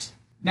rest.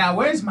 Now,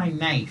 where's my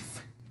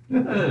knife?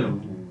 Why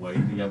do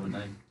you have a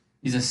knife?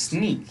 he's a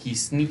sneak. He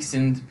sneaks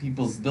into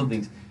people's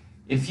buildings.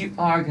 If you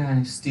are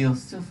gonna steal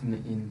from the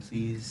inn,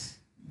 please.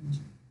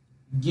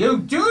 You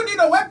do need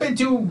a weapon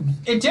to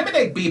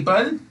intimidate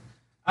people.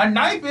 A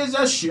knife is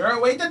a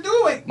sure way to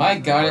do it. My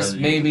goddess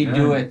Alrighty, made me yeah.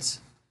 do it.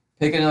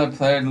 Pick another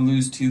player to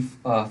lose 2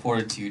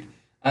 fortitude.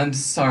 I'm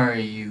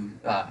sorry, you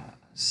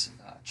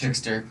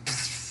trickster.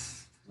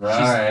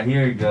 Alright,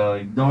 here you go.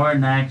 Ignore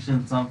an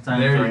action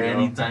sometimes There you or go.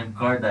 anytime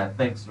card that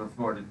affects your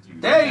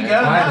fortitude. There you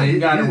go. Now you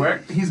got it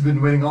work. He's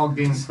been waiting all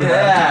games for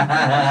that.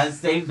 Yeah,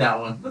 save that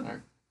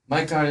one.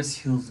 My goddess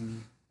heals me.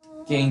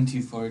 Gain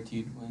 2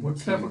 fortitude. What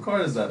type of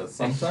card is that?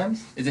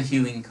 Sometimes? It's a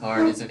healing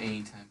card. It's an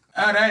anytime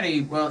card.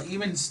 Alrighty, well,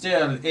 even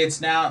still,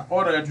 it's now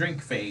order a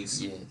drink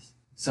phase. Yes.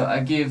 So I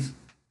give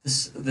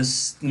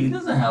He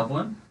doesn't have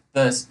one.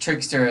 the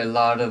trickster a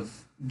lot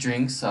of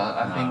drinks. So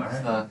I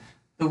think Alright.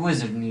 the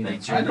wizard needs a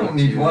Thank drink. I don't or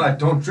need two. one. I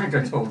don't drink,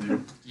 I told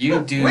you.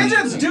 You do.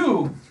 Wizards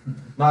do!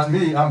 Not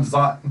me, I'm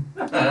Zot.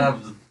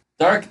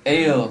 Dark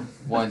ale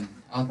 1.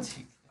 I'll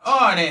take.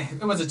 Oh, and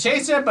it was a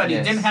chaser, but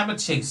Yes. he didn't have a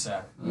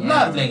chaser.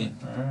 Lovely.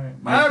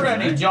 Alright.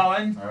 Alrighty,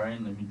 John.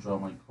 Alright, let me draw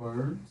my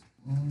cards.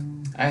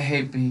 I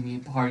hate being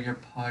a part of your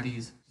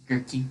parties,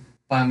 Gurky.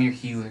 But I'm your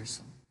healer,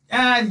 so.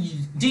 And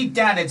deep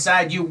down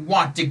inside, you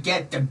want to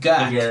get the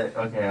gut. Okay,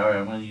 alright,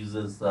 I'm gonna use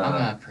this. I'm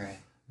gonna pray.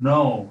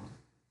 No,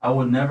 I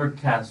would never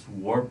cast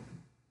warp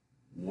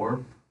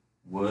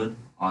wood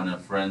on a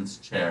friend's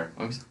chair.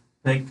 Oops.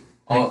 Pick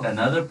Oh.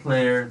 another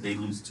player, they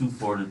lose 2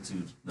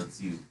 fortitude. That's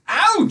you.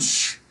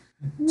 Ouch!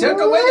 Took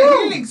away the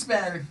healing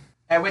spell.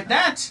 And with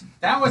that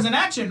was an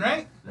action,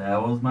 right?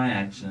 That was my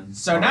action.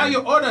 So now you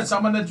order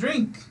someone to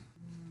drink.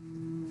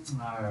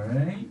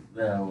 Alright,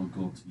 that will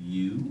go to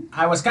you.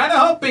 I was kind of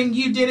hoping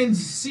you didn't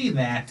see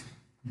that.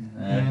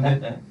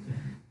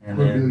 And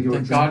Reveal then your The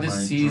drink. goddess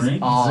my sees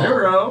drink, all.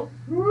 0.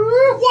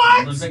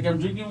 What? Looks like I'm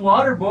drinking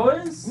water,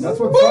 boys. That's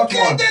what Who Zot gave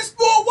wants. this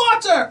fool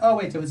water? Oh,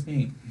 wait, it was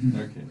me.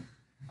 Okay.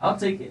 I'll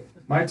take it.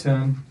 My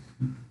turn.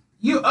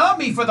 You owe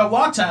me for the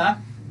water.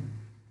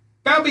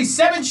 That'll be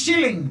 7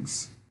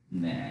 shillings.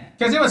 Nah.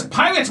 Because it was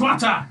pirate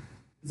water.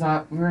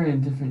 Zot, we're in a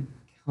different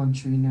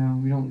country now.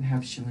 We don't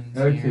have shillings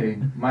Okay,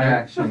 here. my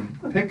action.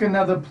 Pick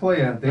another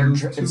player. They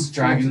lose 2 It's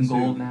dragon fortitude.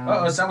 gold now.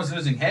 Uh-oh, someone's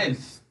losing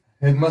health.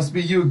 It must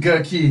be you,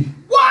 Gurky.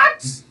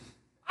 What?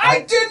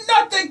 I did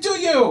nothing to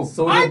you.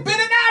 So I've you- been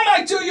an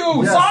ally to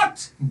you, Yes.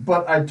 Zot.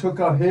 But I took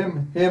out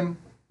him.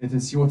 It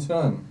is your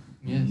turn.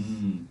 Yes.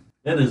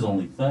 That is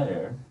only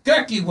fair.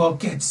 Gurky will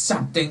get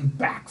something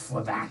back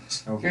for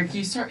that.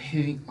 Gurky, start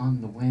hitting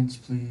on the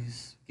wench,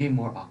 please. Get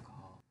more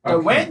alcohol. The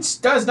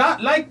wench does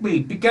not like me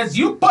because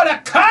you put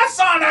a curse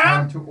on her.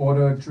 Time to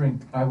order a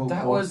drink. I will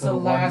That order was the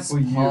one last for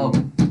you. pub.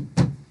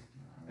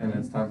 And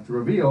it's time to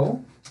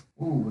reveal.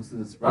 Ooh, what's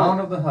this? Round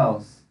of the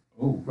house.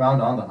 Ooh.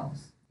 Round on the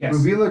house. Yes.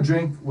 Reveal a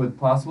drink with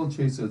possible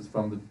chasers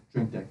from the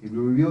drink deck. If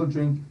you reveal a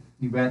drink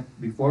event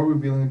before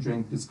revealing a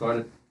drink, discard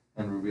it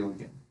and reveal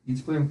again.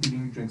 Each player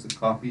including you drinks a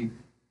copy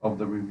of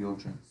the revealed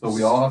drink. So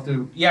we all have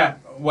to. Yeah,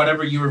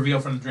 whatever you reveal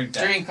from the drink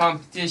deck. Drink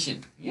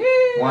competition. Yay!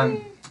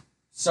 One.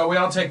 So we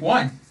all take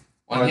one.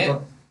 One hit.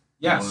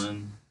 Yes.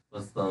 One.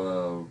 That's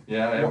the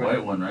Yeah,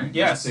 white one, right?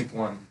 Yes. Take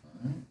one.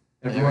 Alright.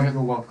 Everyone,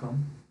 you're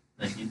welcome.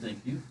 Thank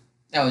you.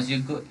 That was you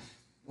good.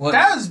 What?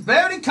 That was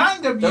very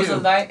kind of That was a you.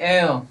 light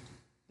ale.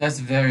 That's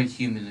very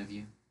human of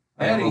you.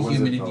 I am Very a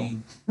wizard, human though.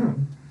 indeed.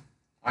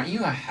 Aren't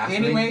you a halfling?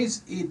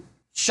 Anyways,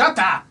 shut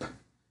up.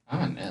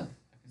 I'm an elf.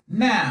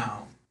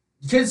 Now,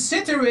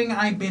 considering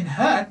I've been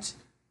hurt,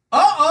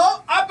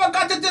 I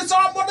forgot to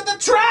disarm one of the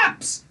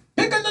traps.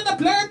 Pick another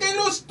player, they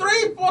lose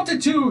 3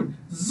 fortitude.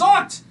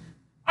 Zot,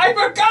 I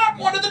forgot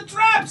one of the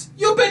traps.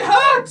 You've been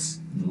hurt.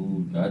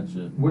 Ooh,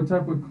 gotcha. What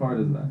type of card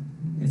is that?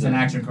 It's an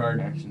action card.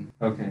 Action.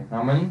 Okay,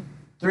 how many?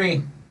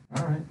 3.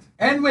 Alright.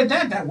 And with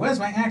that was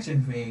my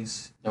action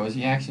phase. That was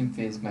the action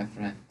phase, my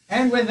friend.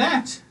 And with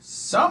that,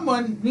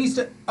 someone needs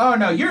to... Oh,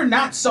 no, you're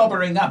not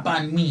sobering up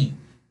on me.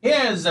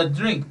 Here's a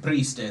drink,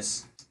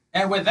 Priestess.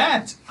 And with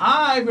that,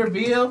 I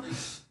reveal...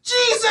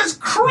 Jesus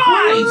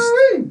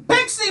Christ!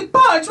 Pixie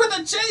Punch with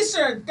a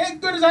chaser! Thank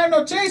goodness I have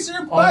no chaser,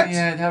 Oh but...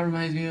 yeah, that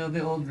reminds me of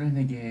the old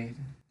renegade.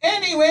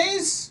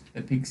 Anyways,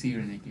 The pixie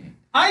renegade.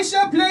 I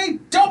shall play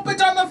Dump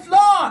It on the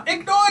Floor!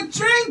 Ignore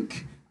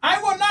drink! I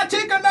will not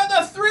take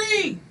another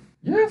 3!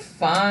 You're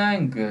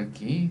fine,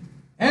 Gurky.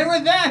 And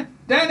with that,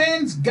 that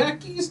ends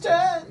Gurky's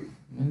turn.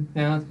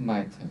 Now it's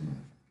my turn.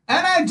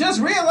 And I just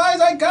realized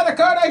I got a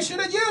card I should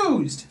have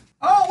used.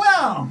 Oh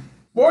well.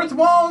 4th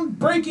wall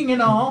breaking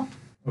and all.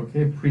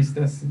 Okay,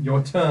 Priestess,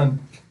 your turn.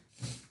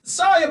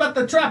 Sorry about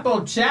the trap,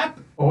 old chap.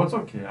 Oh, it's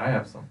okay. I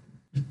have something.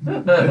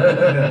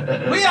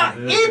 We are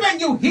even,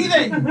 you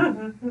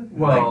heathen!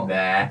 Well, Like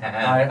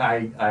that.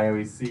 I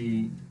always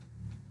see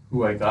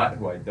who I got,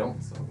 who I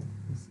don't, so.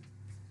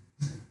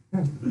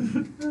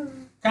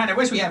 Kinda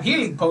wish we have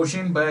healing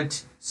potion,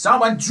 but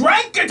someone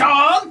drank it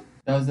all!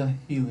 That was a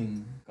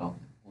healing goblin.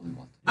 Holy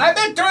water. I've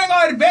been during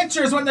our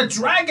adventures when the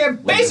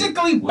dragon Was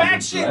basically it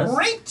batshit blessed?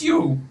 raped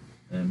you!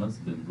 It must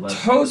have been blessed.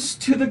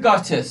 Toast to the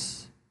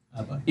goddess.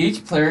 Okay.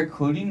 Each player,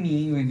 including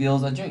me,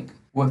 reveals a drink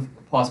with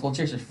possible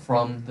chasers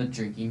from the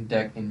drinking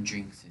deck and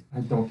drinks it. I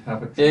don't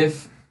have a drink.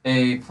 If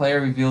a player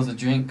reveals a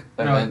drink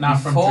No, not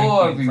from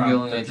before drinking, from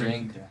revealing the a drink,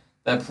 drinking deck.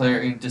 that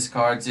player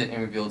discards it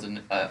and reveals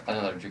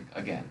another drink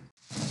again.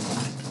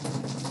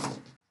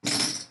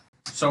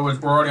 So we're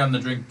already on the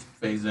drink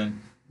phase then.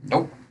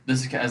 Nope.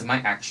 This is as my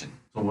action.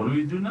 So what do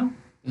we do now?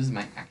 This is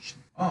my action.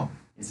 Oh.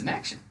 It's an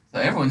action. So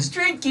everyone's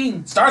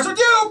drinking. Starts with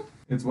you.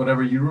 It's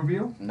whatever you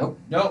reveal. Nope.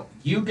 No,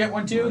 you get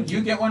one too.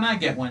 You get one. I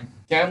get one.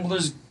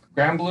 Gambler's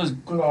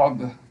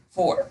Glog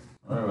 4.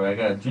 Alright, I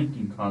got a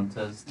drinking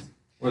contest.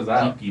 What is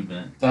that? Drink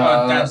event.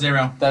 That's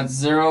 0. That's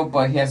 0,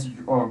 but he has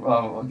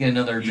to get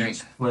another drink.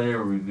 Each player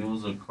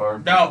reveals a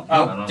card. No, I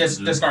don't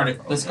just discard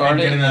it. Discard And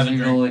it get and another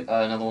reveal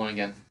another one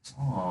again.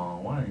 Oh,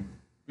 why?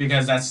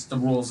 Because that's the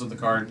rules of the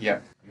card.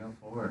 Yep. I got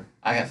 4.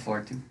 I got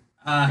 4 too.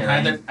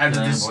 Can I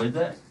avoid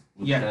that?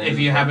 Yeah, Can I if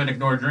you avoid- haven't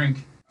ignored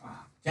drink.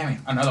 Damn it,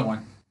 another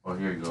one. Oh,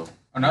 here you go.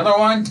 Another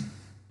one.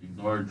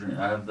 Ignore a drink.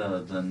 I have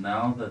the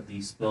now that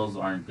these spells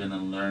aren't gonna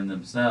learn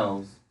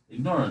themselves.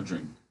 Ignore a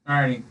drink.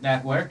 Alrighty,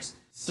 that works.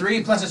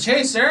 3 plus a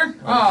chaser.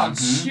 Oh,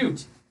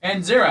 shoot.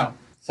 And 0.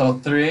 So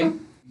 3.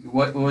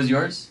 What was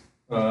yours?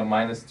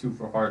 -2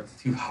 for hearts.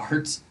 2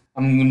 hearts.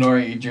 I'm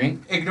ignoring a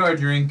drink. Ignore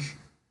drink.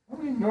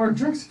 I mean, ignore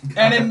drinks.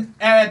 And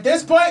at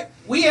this point,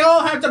 we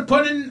all have to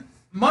put in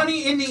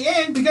money in the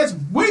end because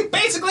we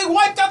basically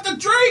wiped out the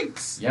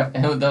drinks. Yep,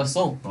 and that was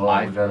still Oh,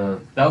 we gotta.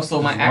 that was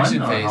still my Just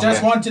action one or phase. how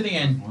Just Yeah. one to the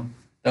end.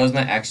 That was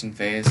my action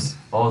phase.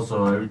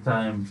 Also, every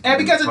time. And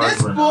because of cards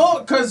this run bull,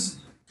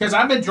 because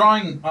I've been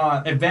drawing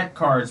event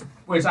cards,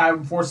 which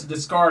I'm forced to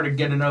discard and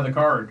get another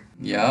card.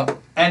 Yep.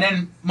 And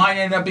then mine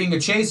ended up being a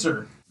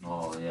chaser.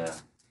 Oh yeah.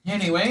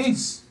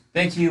 Anyways.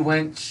 Thank you,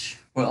 wench,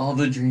 for all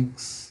the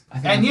drinks. I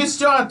think And you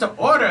still have to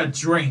order a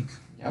drink.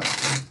 Yep.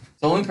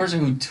 The only person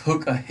who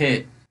took a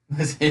hit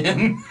was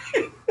him.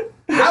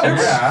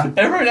 Yeah.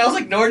 Everyone else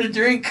ignored a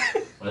drink.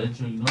 Why didn't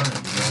you ignore it? You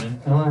know what I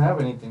mean? I don't have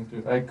anything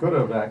to. I could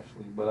have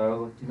actually, but I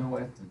was like, you know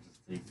what?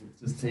 Just take it.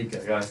 Just take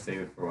it. I gotta save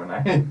it for when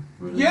I.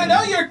 Really You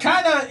know, you're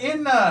kind of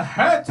in the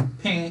hurt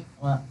pain.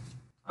 Well,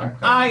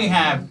 I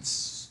have.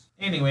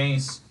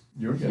 Anyways.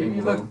 You're getting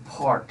You low. look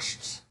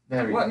parched.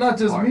 Very What? Not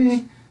just parched.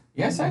 me.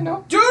 Yes, I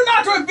know. Do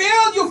not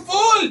reveal, you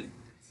fool!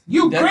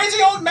 You That's-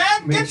 crazy old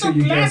man! Make Get sure some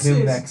you glasses! get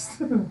him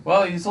next.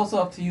 Well, it's also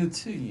up to you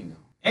too, you know.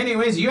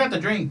 Anyways, you have to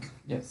drink.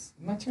 Yes,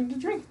 my turn to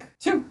drink.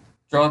 2.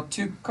 Draw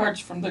 2 cards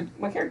from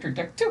my character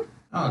deck. 2.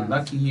 Oh,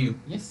 lucky you.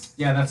 Yes.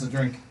 Yeah, that's a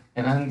drink.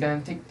 And I'm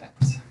gonna take that.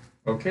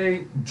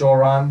 Okay,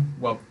 Joran.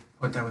 Well,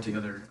 put that with the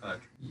other.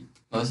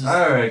 Oh, this is.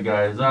 Alright,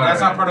 guys. All That's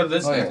right. not part of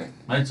this. Oh yeah.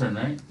 My turn,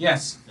 right?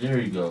 Yes. There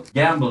you go.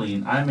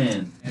 Gambling. I'm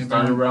in. Hey,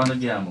 Start a bro. round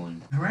of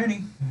gambling.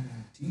 Alrighty.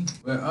 See,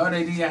 we're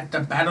already at the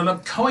Battle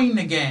of Coin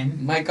again.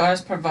 My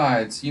goddess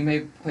provides. You may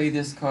play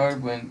this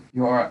card when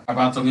you are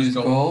about to lose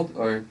gold,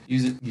 or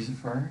use it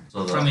for her.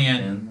 So From the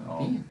end.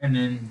 Oh. Yeah. And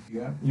then,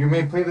 yeah. You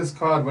may play this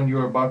card when you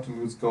are about to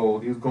lose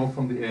gold. Use gold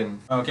from the inn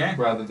Okay.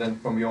 rather than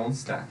from your own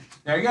stash.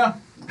 There you go.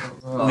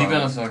 Leave it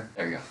on the floor.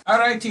 There you go.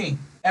 Alrighty.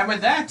 And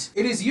with that,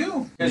 it is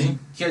you. Me?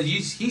 Because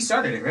he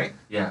started it, right?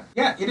 Yeah.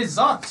 Yeah, it is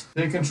Zot.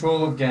 Take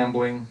control of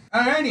gambling.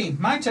 Alrighty,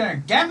 my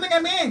turn. Gambling,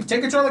 I'm in.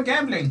 Take control of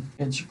gambling.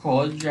 Get your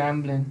call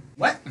gambling.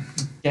 What?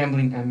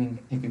 Gambling, I mean,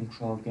 take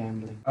control of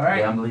gambling.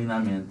 Alright. Gambling.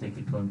 I'm in. Take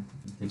control of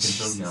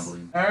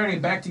gambling.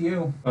 Alrighty, back to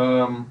you.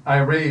 I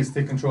raise,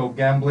 take control of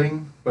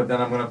gambling, but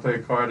then I'm gonna play a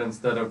card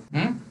instead of.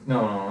 No,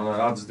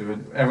 I'll just do it.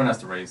 Everyone has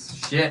to raise.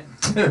 Shit.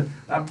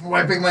 I'm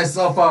wiping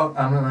myself out.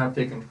 I'm gonna have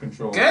taken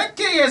control. Gerke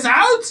is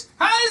out?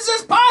 How is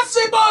this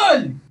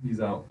possible? He's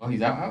out. Oh,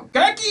 he's out.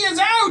 Gerke is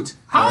out.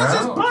 How is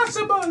this Wow.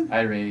 possible?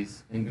 I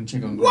raise and can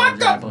check on What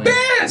the gambling.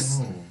 piss?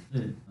 Oh,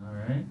 shit.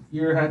 Alright.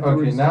 You had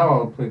Okay, now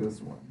I'll play this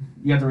one.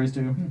 You have to raise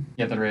two.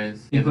 Get the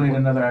raise. You played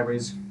another I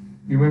raise.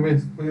 You may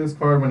play this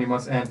card when you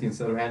must ante.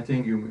 Instead of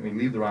anteing, you may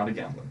leave the round of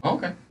gambling. Oh,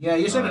 okay. Yeah,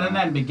 you should have done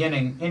that in the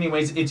beginning.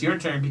 Anyways, it's your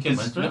turn My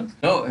because. turn?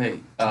 No, hey.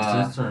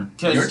 It's his turn.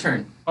 Your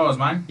turn. Oh, it's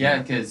mine? Yeah,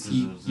 because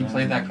he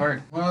played that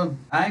card. Well,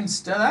 I'm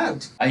still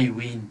out. I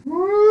win.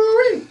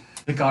 Woo!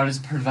 The goddess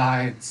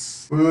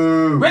provides.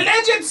 Woo!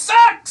 Religion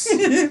sucks!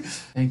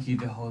 Thank you,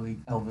 the holy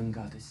elven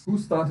goddess. Who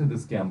started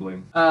this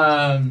gambling?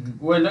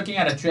 We're looking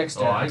at a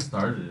trickster. Oh, I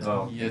started it.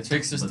 Oh. Yeah,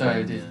 Trickster But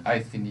started then, it. yeah. I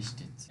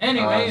finished it.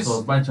 Anyways, So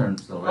it's my turn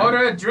still, right?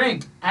 order a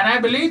drink. And I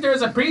believe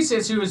there's a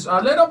priestess who's a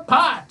little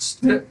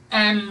parched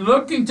and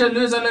looking to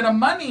lose a little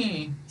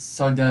money.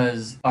 So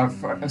does our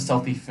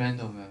stealthy friend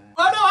over there.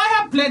 Oh no, I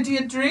have plenty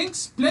of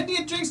drinks. Plenty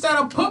of drinks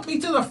that'll put me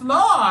to the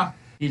floor.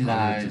 He I'll wait till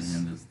lies. the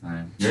end this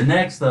time. You're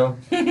next, though.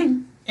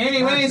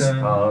 Anyways,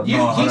 Okay. he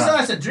hold still on.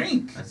 has a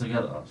drink. I still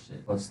got. Oh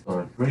shit. What's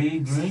the 3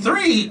 drinks?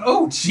 3.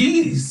 Oh,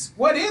 jeez.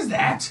 What is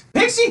that?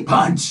 Pixie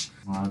Punch.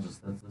 Oh, that's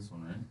this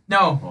one, right?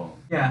 No. Oh,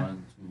 Yeah.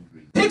 1, 2,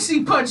 3.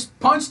 Pixie Punch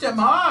punched him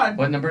hard.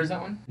 What number is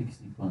that one?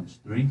 Pixie punch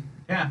 3.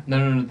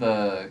 No,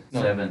 the...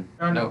 No. 7.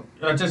 No.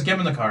 Just give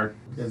him the card.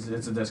 Because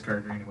it's a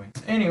discard anyway.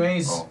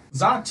 Anyways, Oh.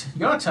 Zot,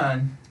 your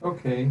turn.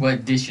 Okay. What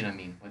edition, I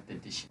mean. What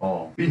edition?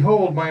 Oh.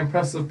 Behold my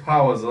impressive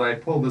powers as I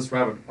pull this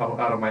rabbit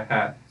out of my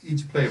hat.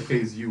 Each player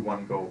pays you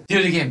 1 gold. Do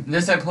it again.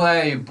 This I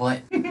play,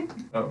 but...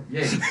 Oh,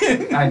 yay.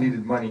 I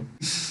needed money.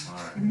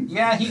 Alright.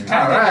 Yeah, he All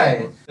kind of.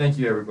 Alright. Thank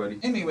you, everybody.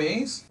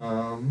 Anyways,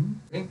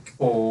 Drink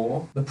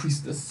for the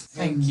priestess.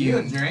 Thank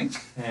you. Drink.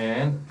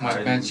 And My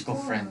I- magical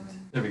friend.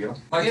 There we go.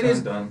 My It turn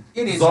is- done.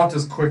 It is. Zot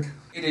is quick.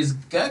 It is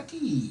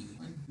Gucky.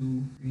 1,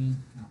 2, 3.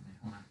 Oh, wait,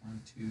 hold on.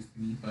 1, 2,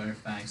 3, 4,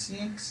 5,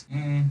 6,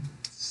 and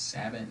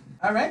 7.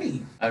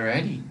 Alrighty.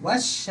 Alrighty.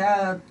 What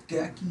shall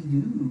Gurky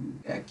do?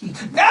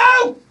 Gurky.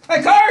 No! My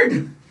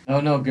card! Oh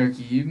no,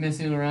 Gurky, you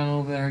messing around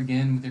over there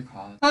again with your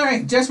cause.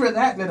 Alright, just for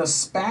that little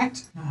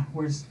spat.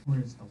 Where's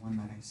the one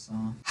that I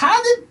saw?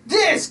 How did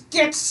this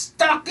get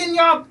stuck in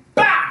your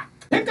back?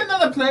 Pick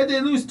another player, they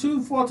lose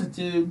 2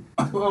 fortitude.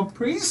 Oh,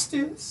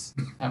 Priestess.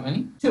 How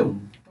many? 2.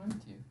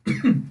 1,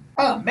 2.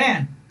 Oh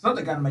man,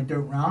 something got in my dirt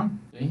round.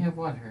 Do you have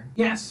water?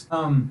 Yes.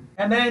 And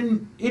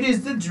then it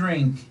is the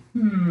drink.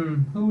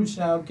 Who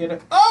shall get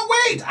it? Oh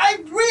wait, I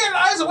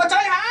realize what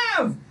I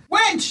have.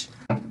 Wench,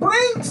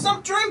 bring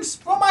some drinks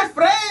for my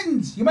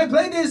friends. You may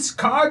play this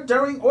card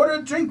during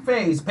order drink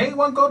phase. Pay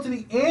 1 gold to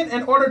the inn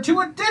and order 2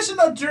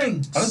 additional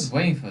drinks. I was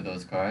waiting for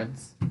those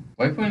cards.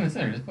 Why put it in the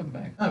center? Just put it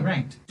back. Oh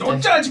right.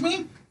 Don't judge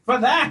me for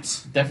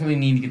that. Definitely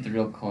need to get the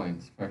real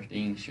coins for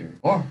staying sure.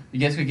 Or you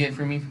guys could get it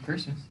for me for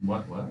Christmas.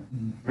 What?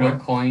 Real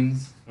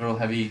coins, real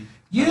heavy.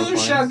 You metal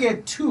shall coins.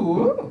 get 2,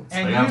 Ooh.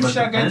 and I got a you bunch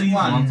shall of get pennies.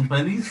 Want 1. some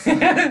pennies?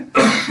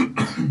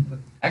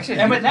 Actually,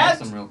 And I with do have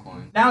that- some real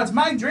coins. Now it's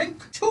my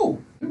drink,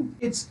 2.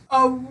 It's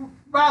a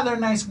rather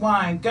nice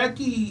wine.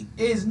 Gurky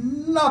is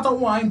not a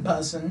wine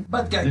person,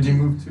 but Did you Gurky.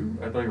 move 2?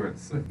 I thought you were at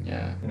 6.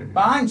 Yeah.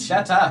 Fine,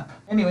 shut up.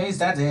 Anyways,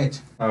 that's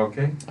it.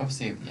 Okay. I'll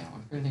save that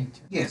one for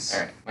later. Yes.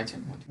 Alright, my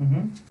turn. My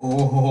turn.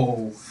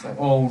 Oh, Seven.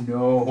 oh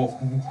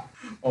no.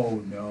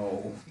 Oh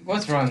no.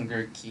 What's wrong,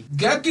 Gurky?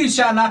 Gurky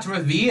shall not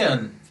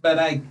reveal, but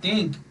I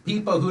think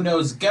people who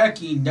knows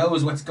Gurky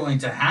knows what's going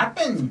to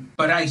happen.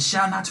 But I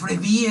shall not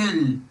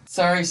reveal.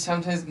 Sorry,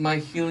 sometimes my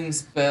healing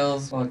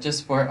spells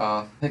just wore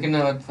off. Pick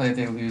another play,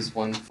 they lose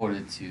 1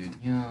 fortitude.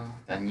 Yeah,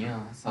 then yeah.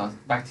 So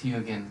back to you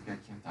again,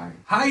 Gurky. I'm sorry.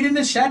 Hide in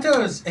the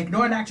shadows.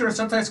 Ignore an actor or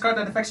sometimes card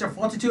that affects your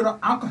fortitude or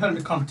alcohol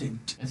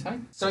content. It's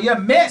fine. So you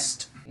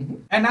missed.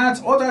 Mhm. And now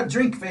it's order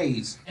drink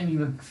phase. And you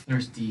look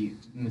thirsty,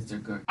 Mr.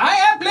 Gurky. I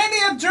have plenty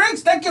of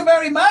drinks, thank you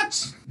very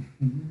much.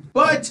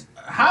 But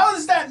how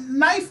is that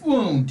knife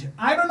wound?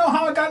 I don't know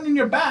how it got in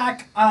your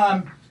back.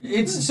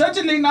 It's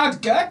certainly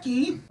not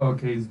Gurky.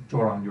 Okay, it's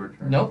Joran, your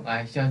turn. Nope,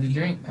 I still have to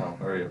drink. Oh,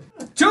 hurry up.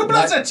 2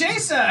 plus a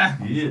chaser.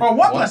 Yeah. Or 1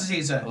 What? plus a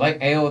chaser. Like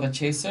Ale the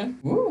Chaser.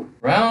 Woo!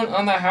 Round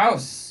on the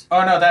house.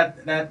 Oh no,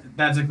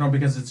 that's ignored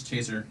because it's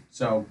chaser.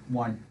 So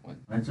 1.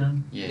 My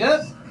turn? Yes.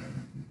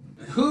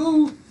 Yep.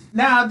 Who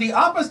now the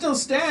opera still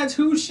stands.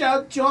 Who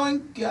shall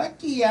join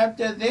Gurky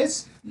after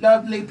this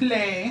lovely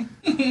play?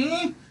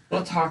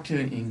 We'll talk to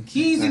the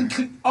innkeeper.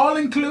 He's all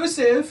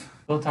inclusive.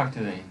 We'll talk to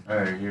the inn.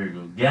 Alright, here we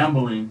go.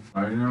 Gambling.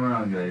 Starting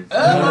around, guys.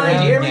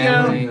 Alright, here we go.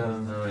 Gambling.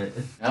 Alright.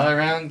 All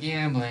around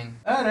gambling.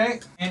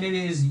 Alright, and it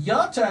is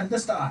your turn to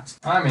start.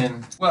 I'm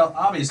in. Well,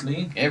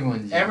 obviously,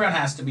 Everyone's everyone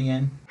has to be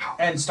in.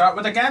 And start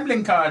with a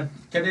gambling card,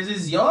 because it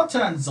is your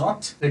turn,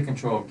 Zot. Take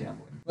control of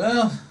gambling.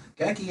 Well,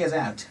 Gurky is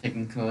out.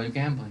 taking control of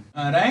gambling.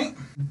 Alright,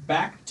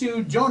 back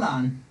to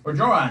Joran,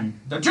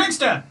 the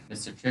trickster.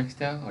 Mr.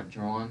 Trickster or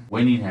Drawn.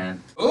 Winning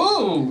hand.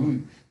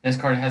 Ooh. This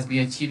card has to be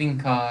a cheating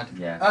card.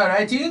 Yeah.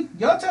 Alrighty,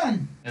 your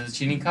turn. Is it a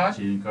cheating card?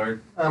 Cheating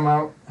card. I'm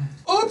out.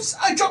 Oops,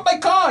 I dropped my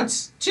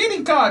cards.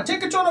 Cheating card, take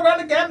control around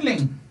the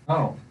gambling.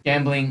 Oh.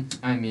 Gambling.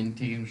 I'm in.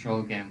 Taking control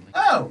of gambling.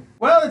 Oh,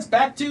 well, it's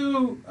back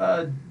to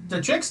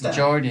the trickster.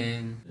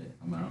 Jordan. Okay,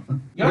 I'm out.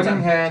 Your Winning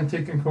turn. hand,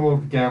 take control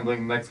of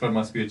gambling. Next card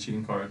must be a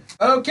cheating card.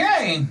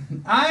 Okay,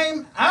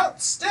 I'm out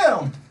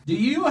still. Do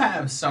you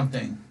have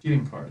something?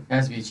 Cheating card. It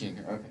has to be a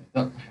cheating card.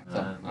 Okay.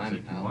 So, I'm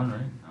Take out. one,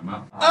 right? I'm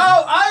out.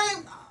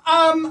 Oh,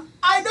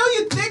 I know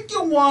you think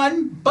you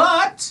won,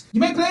 but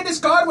you may play this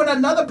card when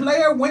another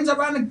player wins a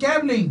round of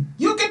gambling.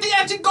 You get the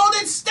empty gold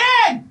instead!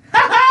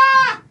 Ha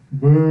ha!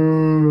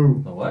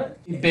 Boo. The what?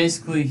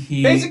 Basically,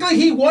 Basically,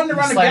 he won the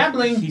round of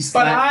gambling, he but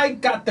slid- I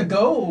got the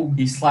gold.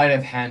 He sleight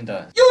of hand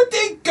us. You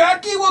think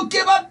Gurky will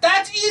give up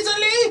that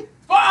easily?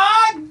 For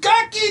I'm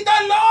Gurky,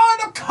 the Lord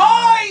of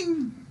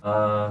Coin!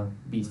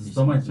 Is it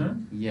still my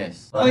turn?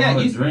 Yes. Oh, yeah, I want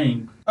a he's-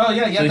 drink. Oh,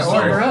 yeah, you have So to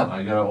you order. order up.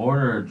 I gotta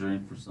order a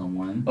drink for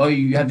someone. Oh,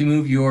 you have to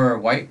move your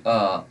white.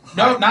 No,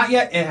 hat. not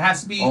yet. It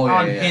has to be Oh, yeah,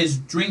 on yeah. his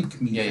drink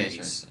me Yeah, yeah,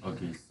 face. sure.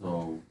 Okay,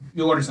 so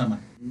You order someone.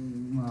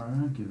 alright,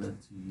 I'll give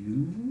that to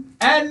you.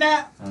 And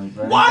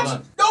What?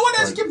 what? No one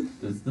else can.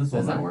 Is this Does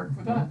one that right? work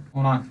with that?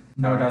 Hold on.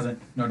 No, it Alright.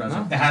 doesn't. No, it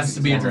doesn't. No? It has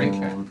to be a drink.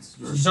 So it's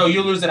yours. So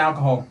you lose an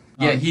alcohol.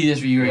 Yeah, he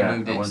just removed Yeah, I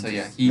it. went So to-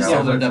 yeah, he I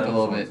sobered went up to- a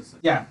little bit.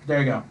 Yeah, there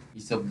you go. He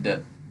sobered up.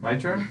 My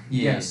turn?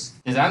 Yes.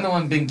 Because I'm the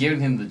one been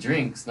giving him the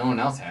drinks. No one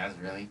else has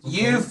really.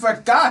 You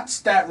forgot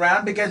that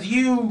round because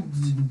you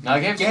No, I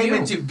gave gave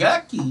it it to to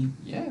Gurky.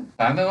 Yeah,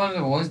 but I'm the one who's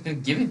always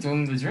been giving to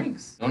him the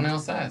drinks. No one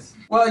else has.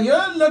 Well,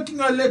 you're looking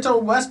a little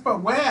worse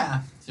but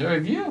where? It's your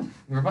review.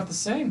 We're about the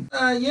same.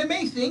 You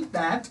may think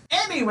that.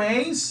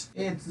 Anyways,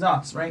 it's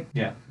Zots, right?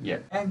 Yeah. Yeah.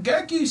 And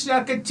Gurky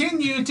shall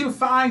continue to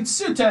find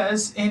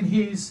suitors in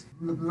his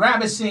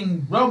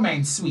ravishing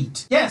romance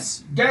suite.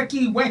 Yes,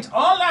 Gurky went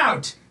all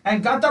out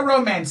and got the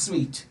romance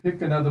suite.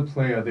 Pick another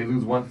player. They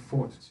lose 1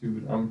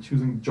 fortitude. I'm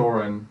choosing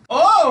Joran.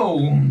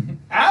 Oh,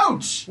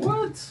 ouch.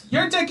 What?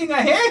 You're taking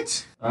a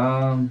hit.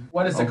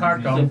 What is the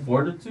card you called? said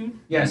fortitude?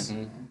 Yes.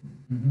 Mhm.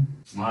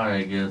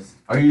 Alright, I guess.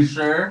 Are you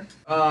sure?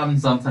 Um,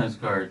 Sometimes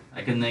card.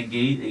 I can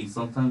negate a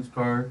sometimes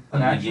card. An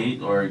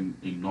Negate or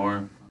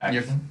ignore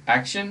Your action.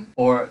 action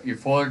or your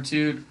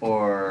fortitude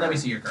or let me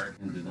see your card.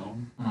 Can do that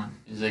one. Come on.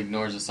 just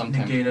ignores a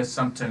sometimes. Negate a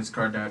sometimes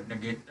card that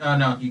negate. Oh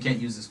no, you can't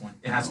use this one.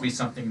 It has to be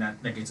something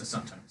that negates a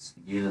sometimes.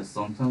 Negate a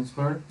sometimes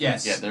card.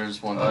 Yes. Yeah,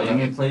 there's one. You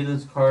may play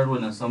this card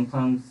when a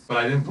sometimes. But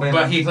I didn't play.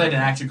 But he played an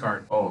action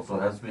card. Oh, so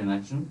it has to be an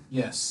action?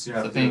 Yes. You So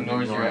have if to it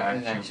ignores ignore your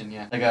action,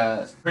 yeah. Like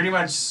a Pretty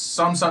much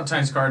some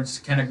sometimes cards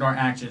can ignore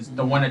actions.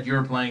 The one that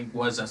you're playing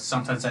was a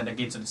sometimes that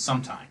negates it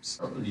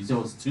sometimes. You said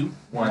it was 2?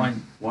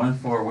 One. One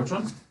for which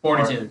one?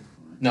 Fortitude.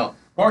 no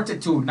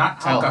Fortitude,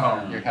 not health.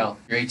 alcohol. Your health,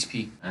 your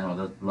HP. I know,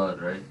 that's blood,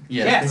 right?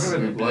 Yes. Think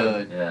of it Your as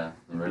blood. blood. Yeah,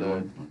 the red Blood.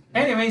 one.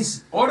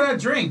 Anyways, order a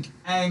drink,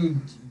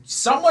 and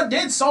someone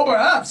did sober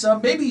up, so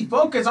maybe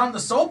focus on the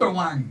sober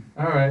one.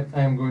 All right,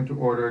 I am going to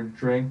order a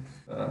drink,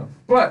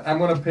 but I'm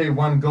going to pay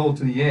 1 gold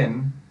to the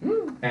inn,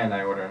 and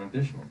I order an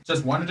additional.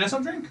 Just one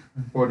additional drink?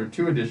 Order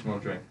 2 additional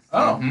drinks.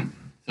 Oh, Mhm.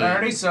 So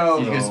alrighty. So,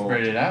 you can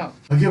spread it out.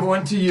 I'll give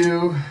 1 to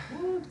you.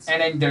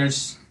 and then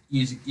there's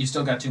you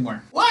still got 2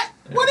 more. What?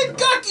 What did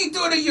Gucky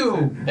do to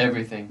you?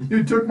 Everything.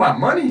 You took my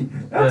money.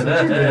 That's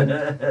what you did.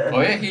 Oh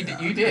yeah,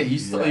 you did. You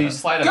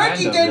slide a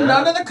Gucky hand did up.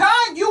 none of the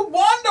kind. You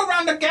won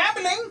around the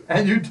gambling.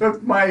 And you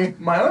took my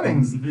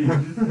earnings.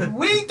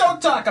 We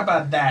don't talk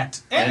about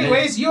that.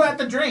 Anyways, you had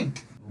the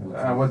drink.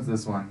 What's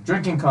this one?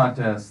 Drinking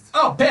contest.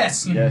 Oh,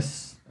 piss.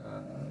 Yes.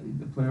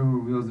 The player who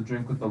reveals the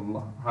drink with the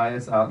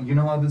highest out. You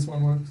know how this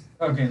one works?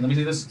 Okay, let me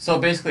see this. So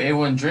basically,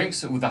 everyone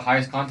drinks with the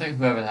highest content.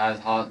 Whoever has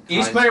hot.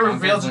 Each player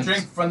reveals a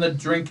drink from the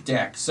drink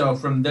deck. So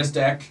from this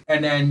deck,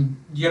 and then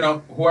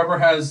whoever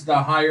has the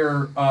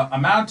higher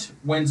amount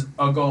wins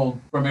a gold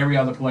from every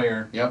other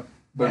player. Yep.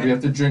 But we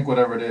have to drink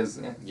whatever it is.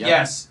 Yep.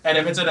 Yes, and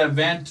if it's an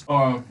event,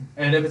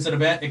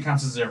 it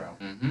counts as 0.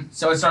 Mm-hmm.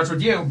 So it starts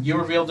with you. You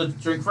reveal the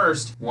drink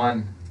first.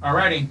 1.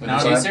 Alrighty. With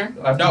Now the chaser?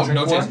 I have to no, drink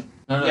no one? chaser.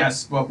 No.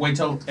 Yes, but wait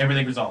till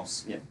everything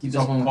resolves. Yeah. Keep So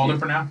this one. hold with it you.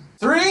 for now.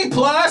 3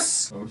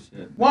 plus Oh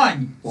shit.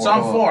 1. So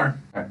I'm 4.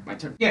 Alright, my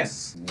turn.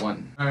 Yes.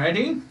 1.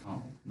 Alrighty.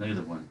 Oh,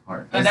 -1.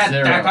 Heart. And That's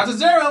that 0. counts as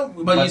 0, but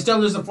you But- still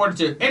lose the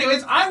fortitude.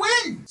 Anyways, I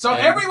win. So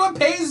And- everyone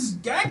pays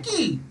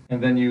Gaki.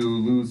 And then you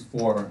lose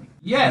 4.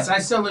 Yes, I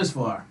still lose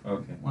 4.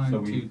 Okay. 1, so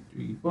 2,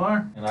 3,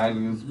 4. and I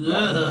lose.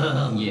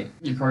 Ugh. Yeah.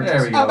 Your card.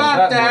 There we go. How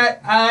about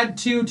That that? Add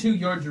 2 to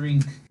your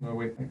drink. Oh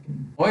wait. I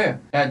can... Oh yeah.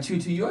 Add 2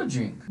 to your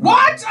drink.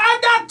 What?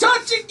 I'm not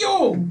touching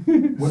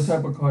you. What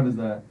type of card is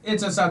that?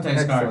 It's a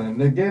sometimes card. Excellent.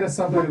 Negate is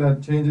something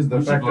that changes the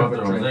We should effect go of a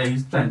after drink. Jose.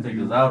 He's trying to take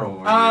us out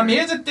over here.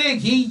 Here's the thing.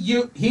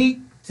 He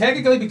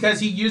technically, because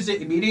he used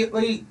it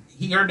immediately,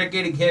 you're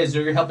negating his,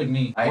 or you're helping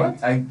me.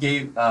 What? I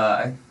gave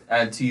I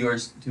added 2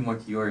 yours, 2 more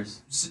to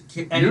yours.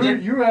 And he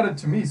did, You added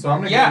to me, so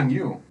I'm negating Yeah.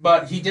 you.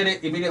 but he did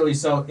it immediately,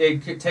 so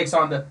it takes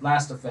on the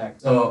last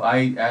effect. So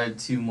I added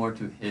 2 more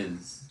to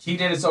his. He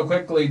did it so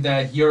quickly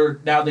that you're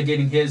now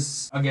negating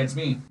his against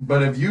me.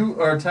 But if you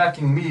are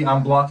attacking me,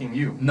 I'm blocking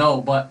you. No,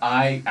 but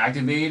I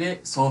activated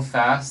it so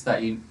fast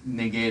that you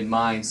negated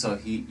mine. So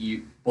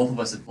both of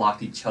us had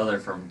blocked each other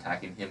from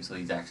attacking him. So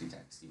he's actually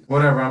attacking you.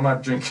 Whatever. I'm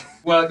not drinking.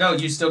 Well, no,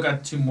 you still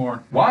got 2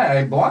 more. Why?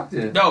 I blocked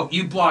it. No,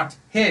 you blocked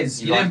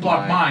his. You You didn't block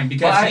blocked mine. mine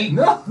because But I, he.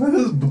 no. This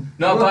is,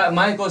 No, but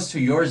mine goes to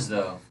yours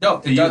though. No,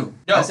 To it does- you.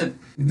 No. I said,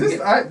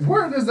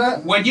 where does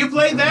that? When you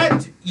played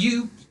that,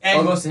 you oh, it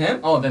and goes to him.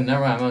 Oh, then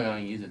never mind. I'm not gonna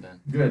use it then.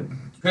 Good.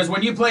 because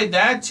when you played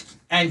that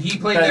and he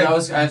played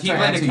Because that, I was he trying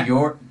played to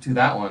a add to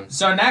that one.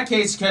 So in that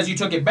case, because you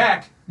took it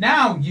back,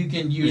 now you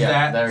can use Yeah,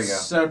 that. there we go.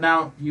 So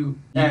now you.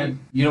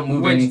 You don't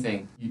move which-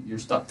 anything. You're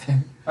stuck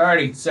there.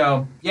 Alrighty,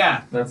 so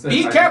yeah. That's it.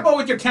 Be I- careful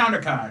with your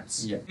counter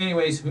cards. Yeah.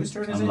 Anyways, whose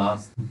turn is I'm it?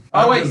 lost.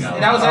 Oh wait, I'm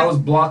that was I it. was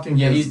blocking.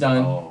 Yeah, his- he's done.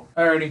 Oh.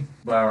 Alrighty.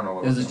 But I don't know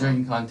what. It was a going on.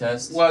 drinking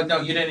contest. Well,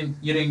 no, you didn't.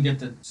 You didn't get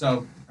the.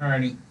 So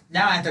alrighty.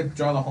 Now I have to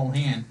draw the whole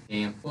hand.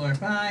 Damn. 4,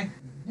 5.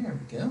 There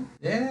we go.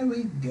 There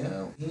we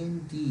go.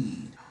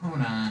 Indeed.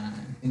 Hold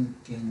on.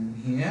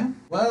 Thinking here.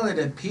 Well, it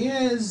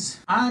appears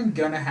I'm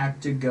gonna have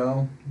to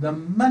go the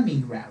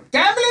money route.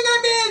 Gambling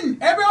I'm in!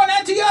 Everyone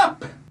ante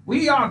up!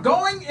 We are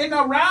going in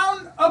a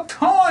round of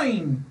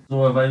coin.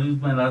 So if I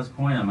lose my last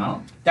coin, I'm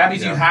out? That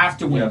means Yeah. you have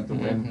to You win. have to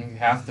win. You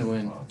have to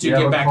win. To you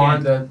have get a back card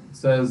in. that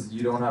says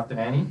you don't have to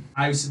ante.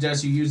 I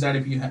suggest you use that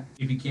if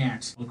you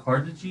can't. What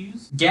card did you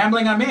use?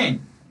 Gambling I'm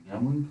in. A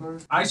gambling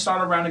card? I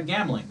start a round of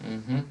gambling.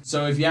 Mm-hmm.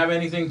 So if you have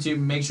anything to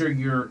make sure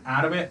you're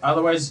out of it,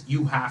 otherwise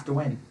you have to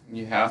win.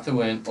 You have to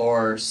win,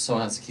 or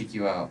someone has to kick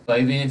you out. But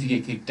even if you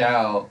get kicked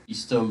out, you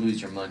still lose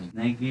your money.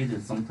 Negate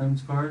is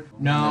sometimes card?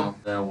 No.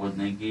 That would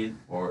negate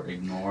or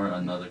ignore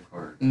another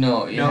card.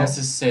 No, it No. has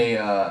to say,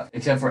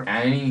 except for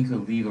Annie, you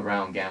could leave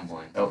around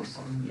gambling. Oh,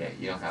 yeah,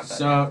 you don't have that.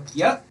 So,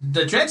 yep.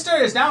 The Trickster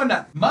is now in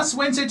a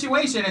must-win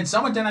situation, and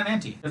someone did an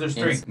ante. Because there's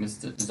 3. It's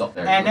missed it. It's up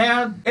there. And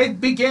now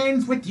it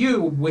begins with you,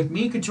 with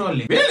me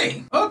controlling.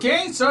 Really?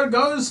 Okay, so it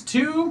goes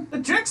to the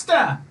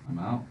Trickster. I'm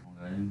out.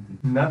 I didn't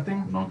think.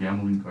 Nothing. No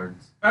gambling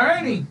cards.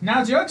 Alrighty,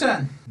 now it's your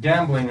turn.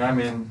 Gambling. I'm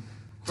in.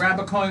 grab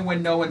a coin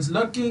when no one's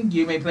looking.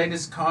 You may play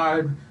this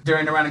card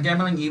during a round of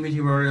gambling, even if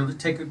you were to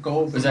take a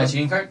gold. Was that a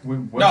cheating card?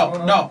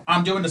 No.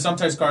 I'm doing the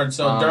sometimes card.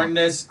 So during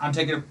this, I'm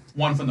taking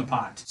one from the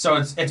pot. So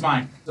it's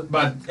mine.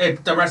 But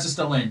the rest is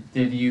still in.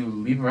 Did you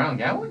leave around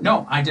gambling?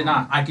 No, I did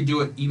not. I could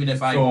do it even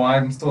if I. So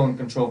I'm still in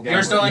control of gambling.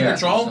 You're still in Yeah,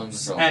 control, you're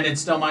still in control. and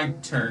it's still my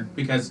turn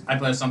because I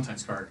play a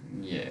sometimes card.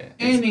 Yeah.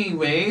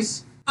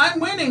 Anyways, I'm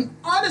winning.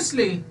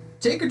 Honestly,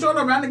 take control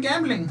of round of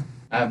gambling.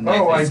 I have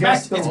nothing. I It's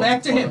guess back, it's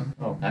back to him.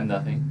 Oh, I have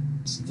nothing.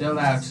 Still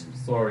out.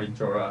 sorry,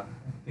 Jorah. I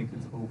think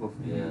it's over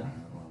for you. Yeah.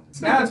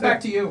 Now it's back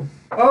to you.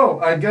 Oh,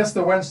 I guess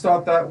the wench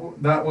thought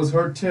that was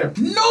her tip.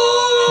 The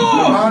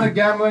No! round of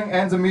gambling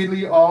ends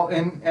immediately. All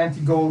in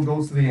anti-gold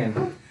goes to the end.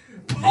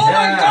 Oh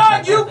my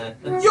God! You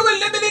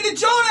eliminated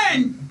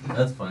Jordan.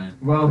 That's fine.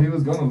 Well, he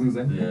was gonna lose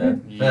it. Yeah,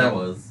 that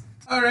was.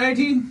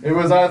 Alrighty, It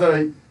was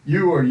either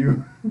you or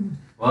you.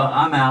 Well,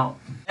 I'm out.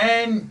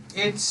 and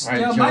it's All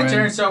right, still my Jordan.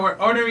 turn, so we're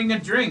ordering a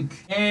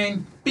drink.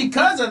 And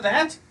because of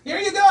that, here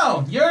you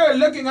go. You're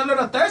looking a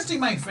little thirsty,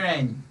 my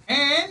friend.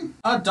 And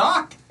a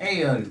dark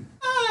ale.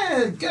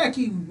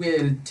 Gurky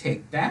will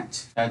take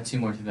that. Add 2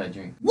 more to that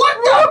drink. What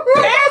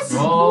the piss?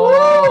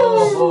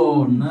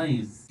 Oh,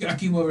 nice.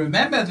 Gurky will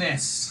remember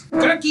this.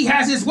 Gurky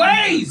has his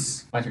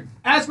ways. My turn.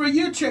 As for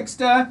you,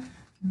 Trickster,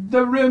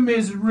 the room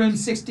is room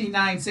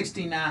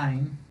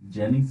 6969.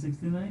 Jenny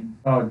 69?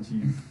 Oh,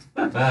 jeez.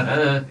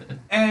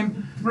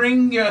 And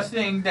bring your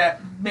thing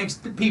that makes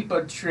the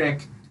people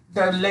trick.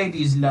 The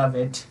ladies love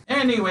it.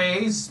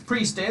 Anyways,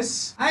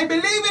 Priestess, I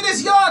believe it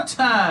is your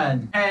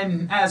turn.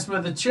 And as for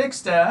the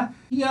Trickster,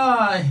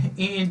 you're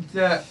in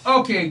the...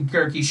 Okay,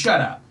 Gurky, shut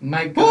up.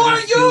 My Who are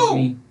goddess heals you?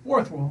 me.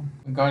 Worthwhil.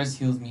 My goddess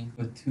heals me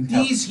with 2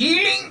 health. These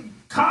healing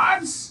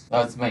cards?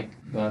 Oh, it's my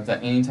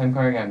that anytime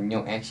card. I have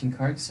no action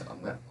card, so I'm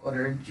gonna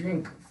order a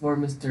drink for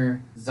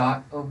Mr.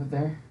 Zot over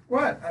there.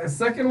 What? A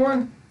second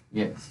one?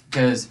 Yes,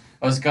 because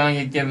I was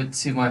gonna give it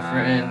to my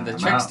friend the I'm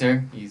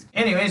Trickster. He's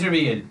Anyways,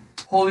 reveal.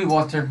 holy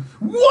water.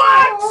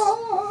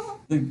 What?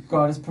 The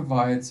goddess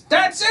provides.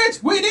 That's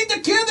it! We need to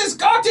kill this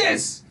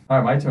goddess!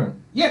 Alright, my turn.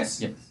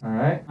 Yes. Yes.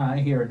 Alright. I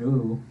hear an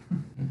ooh.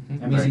 Mm-hmm.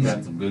 That means I he's...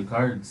 got some good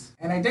cards.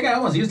 And I think I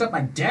almost used up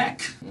my deck.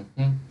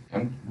 Mm-hmm.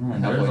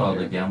 Man, there's all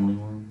the gambling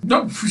ones.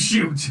 Don't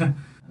shoot. There's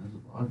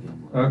a lot of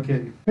gambling.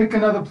 Okay. Pick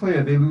another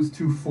player. They lose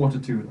 2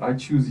 fortitude. I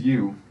choose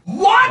you.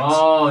 What?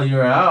 Oh,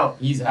 you're out.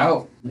 He's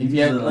out. If He's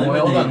you had, hold on,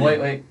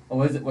 eliminated. wait. Oh,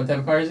 what is it? What type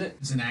of card is it?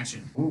 It's an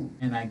action. Ooh.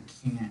 And I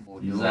can't.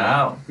 He's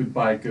out.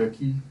 Goodbye,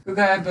 Gurky.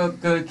 Goodbye,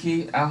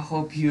 Gurky. I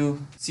hope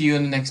you see you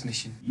in the next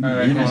mission.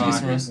 Alright, You hold didn't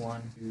on. get on. some-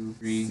 1, 2,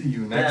 3, See you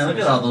next Yeah, look at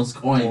mission. all those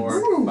coins.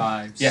 4,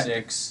 5, Yeah.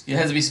 6, It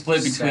has to be split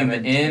between 7,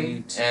 the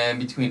inn 8, and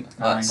between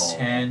 9, us.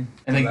 10,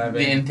 And the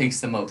 11, inn takes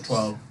the most.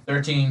 12,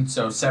 13.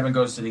 So 7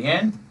 goes to the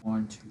end.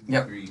 1, 2,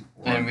 Yep. 3, 4.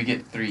 And we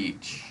get 3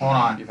 each. Hold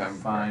on. If I'm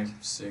 5,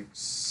 6,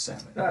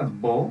 7. That's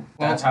bull.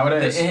 That's how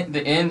it is.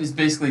 The inn is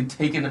basically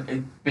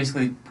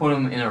basically put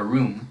them in a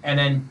room. And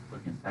then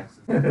Fucking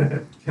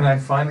Texas. Can I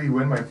finally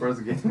win my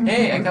first game?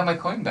 Hey, I got my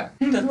coin back.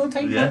 The little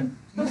tiny Yeah. coin.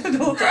 The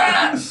little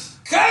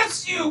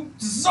curse you,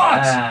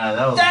 Zot! Ah,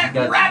 that was That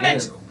you got rabbit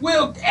to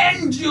will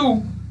end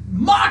you.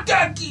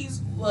 Makaki's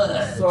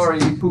blood. Sorry,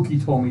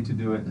 Pookie told me to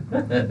do it.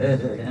 get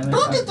it.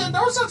 Look at that,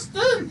 no such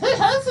thing. He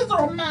has his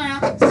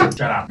romance.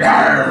 Shut up.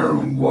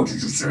 What did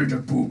you say to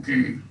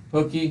Pookie?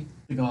 Pookie,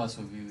 the goddess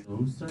will be with you.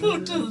 Who's turn is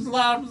it? Pookie's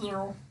loud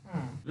zero.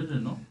 Good to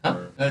know. Huh?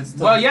 Or- That's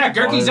still, Well, yeah,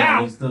 Gurky's Oh,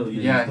 out. he still-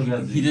 yeah, still got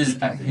he the- did he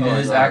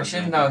his can-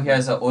 action. Now he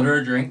has to order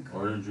a drink.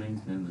 Order a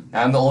drink, then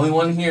I'm the only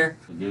one here.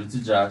 give it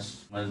to Josh.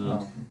 Might as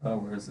well. Oh,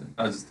 where is it?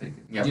 I'll just take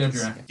it. Yep. Deal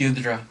draw. Do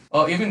the draw.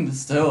 Oh, even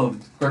still,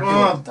 Gurky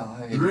Oh, will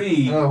die.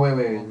 3. Oh, wait.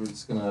 We're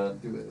just gonna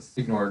do this.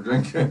 Ignore a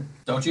drink.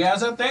 Don't you have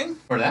something?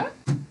 For that?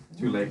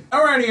 Too late.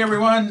 Alrighty,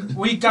 everyone.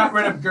 We got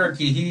rid of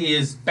Gurky. He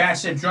is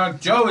batshit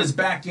drunk. Joe is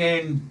back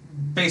in,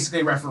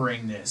 basically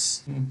refereeing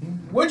this.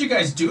 Mm-hmm. What'd you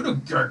guys do to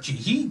Gurky?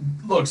 He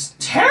looks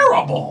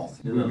terrible.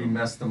 We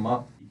messed them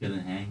up. You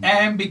couldn't hang.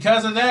 And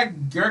because of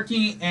that,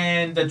 Gurky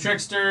and the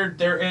Trickster,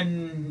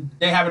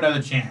 they have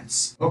another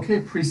chance. Okay,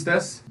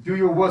 Priestess, do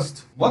your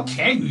worst. What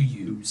can you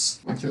use?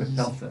 What's your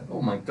health at?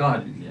 Oh my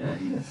god. Yeah,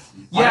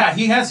 Yeah,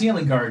 he has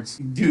healing guards.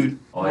 Dude,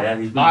 Oh yeah,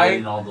 he's been I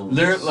getting all those.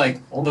 literally,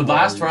 like, all the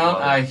last water, round,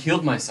 water. I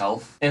healed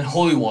myself in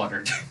holy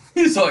water.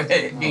 So I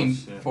gained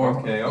shit. 4.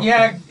 Okay.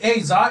 Yeah, hey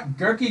Zot,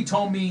 Gurky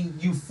told me,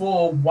 you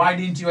fool, why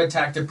didn't you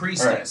attack the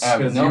Priestess? Alright,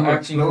 Because no you were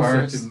action closer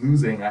cards. to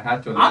losing. I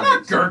had to. I'm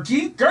not eliminate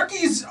you. Gurky.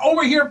 Gurky's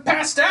over here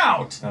passed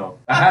out. No,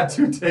 I had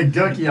to take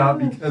Gurky out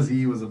because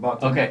he was about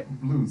to Okay.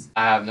 lose.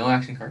 I have no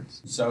action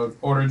cards. So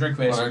order a drink,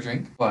 please. Order a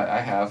drink, but I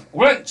have.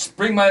 Wench,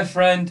 bring my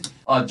friend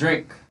a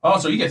drink. Oh,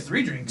 so you get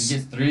 3 drinks. You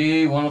get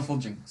 3 wonderful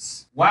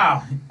drinks.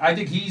 Wow, I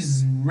think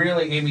he's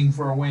really aiming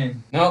for a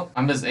win. Nope,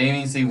 I'm just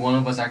aiming to see one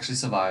of us actually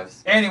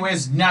survives.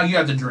 Anyways, now you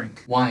have the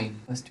drink. Wine.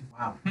 Let's do.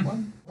 Wow.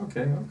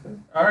 Okay.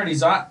 Alrighty,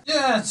 Zot.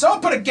 Yeah, so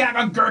put a gag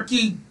on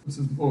Gurky. This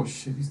is oh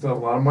shit. You still have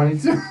a lot of money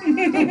too.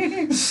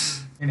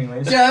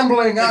 Anyways.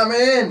 Gambling. I'm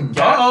in.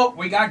 Uh-oh,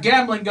 we got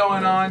gambling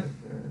going on.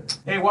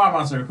 Hey, Wild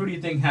Monster, who do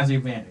you think has the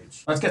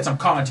advantage? Let's get some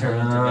commentary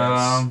into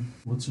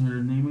this. What's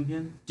her name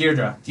again?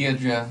 Deirdre.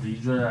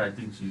 Deidre. I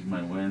think she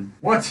might win.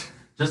 What?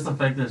 Just the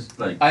fact that she's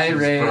like I she's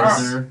raise.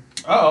 further.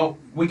 Uh-oh,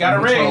 we got a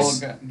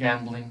raise.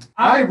 Gambling.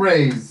 I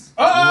raise.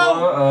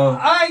 Uh-oh,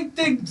 I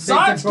think Take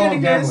Zod's control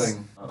getting of this.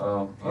 gambling.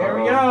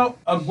 There we go.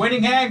 A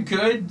winning hand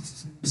could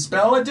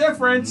spell a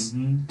difference.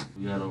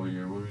 We got over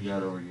here. What do we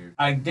got over here?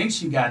 I think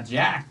she got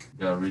Jack.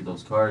 You gotta read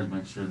those cards,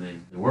 make sure they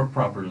work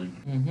properly.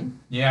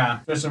 Yeah,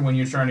 especially when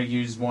you're trying to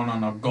use one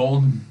on a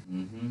gold.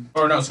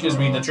 Or no, excuse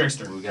me, the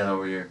Trickster. What we got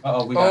over here?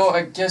 Uh-oh, we got...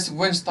 I guess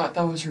Winch thought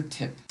that was your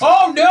tip.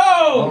 Oh, no!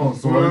 Oh,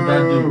 So what did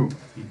that do?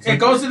 It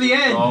goes to the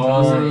end.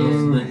 Oh, it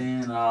goes to the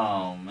end.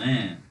 Oh,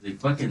 man. They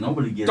fucking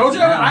nobody gets Don't it you?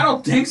 now. I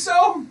don't think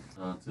so.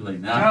 Too late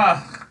now.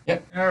 Ah.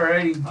 Yep.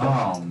 Alrighty.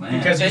 Oh, man.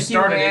 Because you Thank you,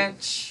 started it.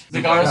 Winch.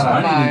 The guards I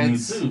needed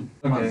provides. you too.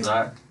 Come on, Okay.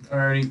 Zach.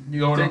 Alrighty. You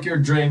go Take your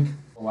drink.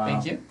 Wow.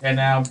 Thank you. And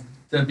now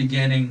the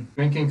beginning.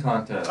 Drinking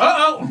contest.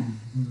 Uh-oh!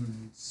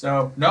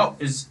 So, no,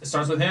 it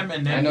starts with him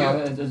and I then know,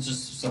 you. it's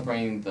just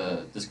separating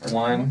the discard.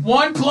 1.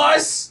 1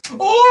 plus! Oof!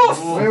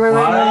 Wait.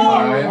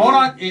 Five. Hold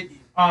on. It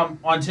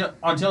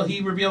until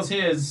he reveals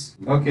his.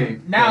 Okay.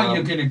 Now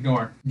you can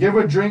ignore. Give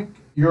a drink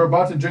you're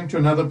about to drink to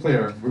another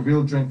player.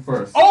 Reveal drink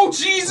first. Oh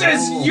Jesus!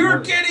 Oh, You're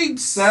what? getting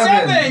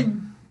 7.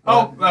 7!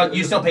 Oh,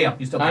 you still pay up.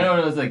 You still pay I up.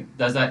 know, it's like,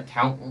 does that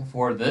count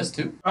for this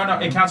too? Oh no,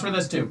 it counts for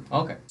this too.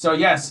 Okay. So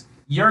yes,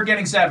 you're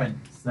getting 7.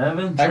 7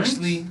 drinks?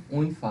 Actually,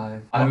 only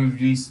 5. I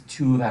reduced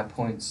 2 of that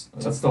points.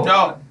 That's still.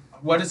 No.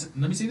 What is it?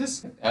 Let me see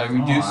this.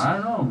 Reduce. I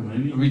don't know.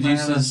 Maybe you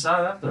Reduces- might have a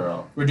shot after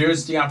all.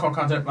 Reduce the alcohol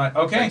content by.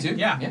 Okay. Two?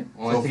 Yeah. Yeah.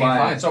 Only So taking 5.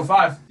 5. So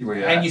 5. See where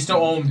you're And at. you still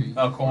own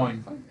a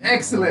coin.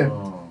 Excellent.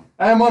 Oh.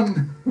 I'm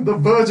on the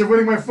verge of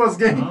winning my first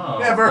game Oh,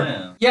 ever.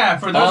 man. Yeah.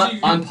 For those of you.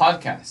 On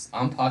podcast.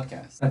 On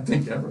podcast. I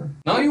think ever.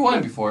 No, you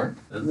won before.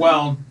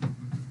 Well,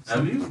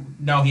 Have you?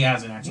 no, he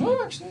hasn't actually.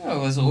 No, actually, no.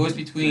 It was always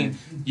between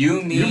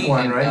you, me, You've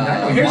won, and right?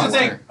 Now you Here's the Monster.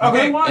 thing. Have I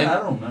Okay. won? and- I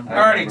don't remember.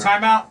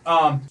 Alrighty.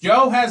 Timeout.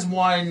 Joe has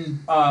won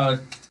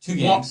 2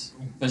 games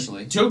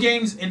officially. 2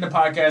 games in the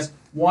podcast.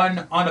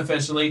 1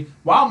 unofficially.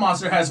 Wild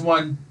Monster has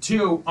won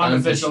 2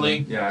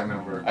 unofficially. Yeah, I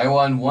remember. I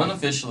won 1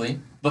 officially.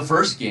 The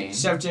first game.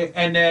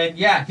 And then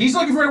yeah, he's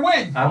looking for a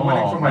win. I'm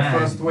winning for my man.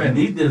 first win.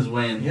 You need this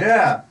win.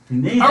 Yeah. You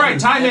need All right,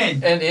 this. time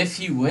in. And if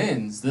he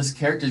wins, this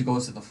character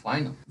goes to the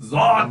final.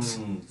 Zot.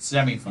 Mm.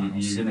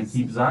 Semifinals. You're gonna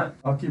keep Zot?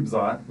 I'll keep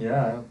Zot.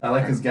 Yeah. I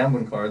like his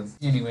gambling cards.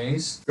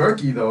 Anyways,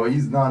 Gurky, though,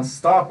 he's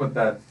non-stop with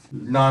that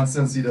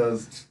nonsense he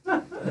does.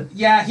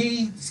 yeah,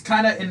 he's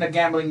kind of in the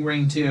gambling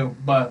ring too,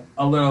 but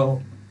a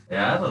little.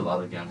 Yeah, I have a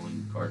lot of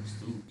gambling cards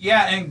too.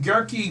 Yeah, and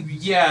Gurky,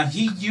 yeah,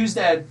 he used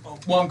that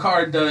one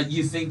card,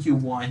 you think you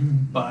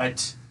won,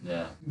 but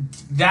Yeah.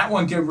 that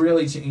one could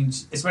really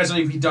change,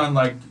 especially if you done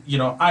like,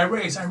 I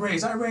raise.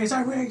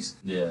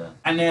 Yeah.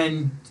 And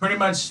then pretty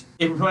much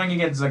if you're playing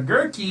against a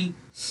Gurky,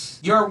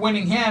 your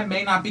winning hand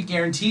may not be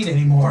guaranteed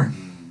anymore.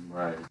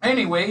 Right.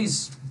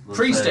 Anyways, Looks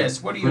Priestess,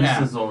 like what do you have?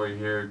 Priestess over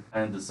here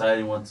kind of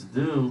deciding what to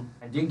do.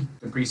 I think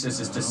the Priestess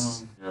is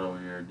just You got over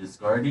here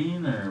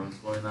discarding or what's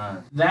going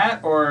on? that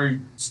or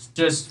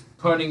just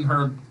putting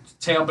her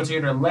tail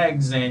between her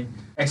legs and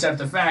accept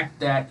the fact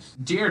that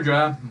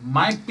Deirdre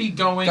might be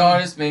going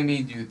Goddess made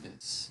me do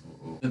this.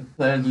 Uh-oh. The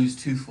player lose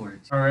 2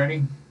 fortitude.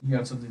 already. You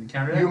have something to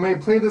counter that? You may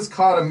play this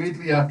card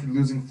immediately after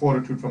losing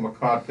Fortitude from a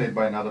card played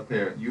by another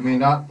player. You may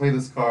not play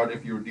this card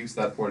if you reduce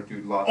that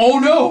Fortitude loss. Oh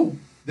no!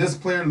 This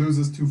player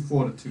loses 2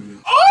 Fortitude.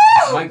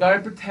 Oh! My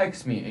guard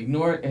protects me.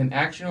 Ignore an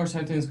action or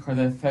sentence card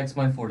that affects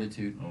my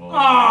fortitude.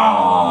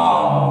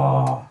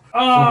 Oh! So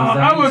does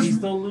that I mean was. he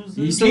still loses?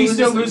 He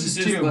still loses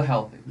he too. still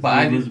healthy. But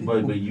I didn't.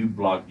 But you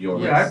blocked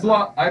yours. Yeah,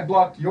 I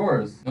blocked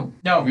yours.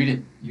 No, Read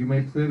it. You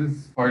may play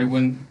this. Party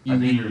when I you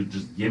think you're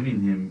just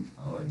giving him.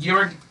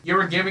 you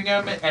were giving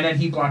him, and then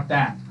he blocked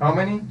that. How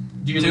many?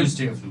 Do you Two. lose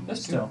 2?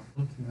 That's two. Still,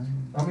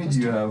 How many do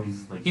you have?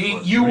 He's like,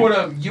 you what,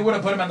 would three?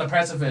 have put him on the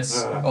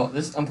precipice. Oh,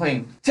 this I'm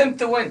playing. Tempt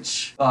the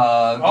Winch.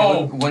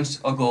 Oh. Give a Winch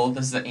a gold.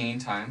 This is at any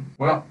time.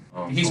 Well,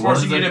 Oh, he's so what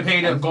forcing is you it? to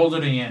pay the gold to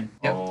the end.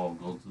 Yep. Oh,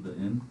 go to the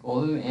inn.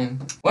 Gold in.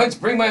 Winch,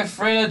 bring my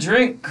friend a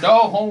drink.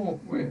 No,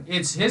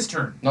 it's his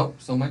turn. Nope,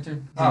 still my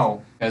turn.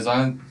 Oh. Because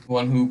I'm the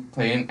one who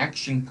played an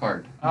action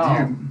card.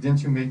 Oh.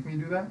 Didn't you make me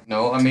do that?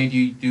 No, I made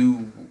you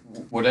do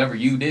whatever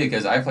you did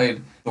because I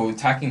played the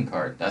attacking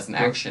card. That's an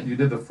action. You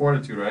did the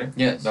Fortitude, right?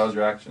 Yes. That was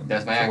your action.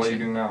 That's my so what are you action.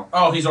 doing now?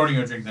 Oh, he's ordering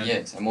you a drink then.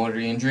 Yes, I'm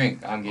ordering a drink.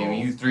 I'm giving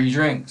Oh. you 3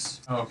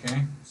 drinks.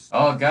 Okay.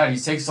 Oh god, he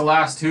takes the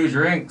last 2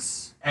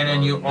 drinks. And then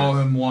Oh, you yes. owe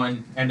him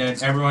 1, and then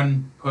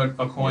everyone put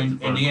a coin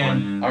in the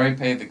end. I already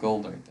paid the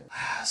gold right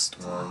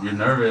there. You're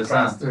nervous,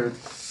 huh? Bastard.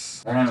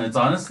 And it's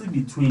honestly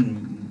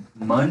between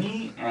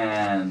money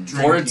and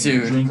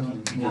Fortitude. drinking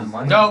More because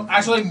money. No,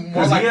 actually, more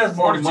because like he has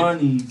more fortitude.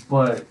 money,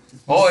 but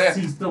Oh, yeah.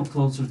 he's still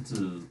closer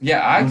to.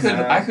 Yeah, I Who's could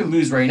that? I could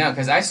lose right now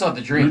because I still have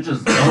the You're drink.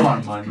 just low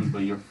on money,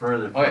 but you're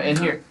further. Oh, and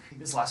from- here, take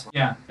this last one.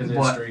 Yeah, because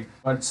But- it's 3.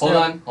 But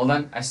still, Hold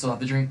on. I still have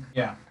the drink.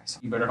 Yeah. I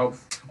You better hope.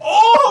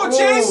 Oh, Oh.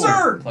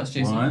 Chaser! Plus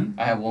Jason. One.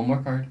 I have one more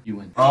card. You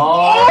win.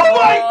 Oh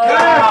my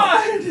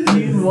God!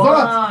 You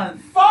won!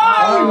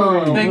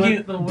 Five! Thank with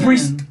you, the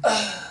Priest. win.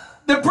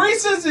 The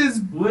Priestess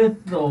is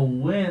With the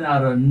win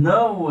out of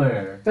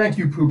nowhere. Thank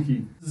you,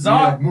 Pookie.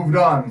 Zot. Moved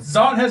on.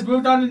 Zot has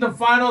moved on into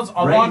finals Ray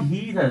along.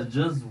 Heat has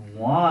just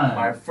won.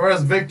 My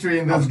first victory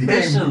in this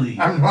Officially.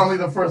 game. I'm normally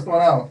the first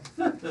one out.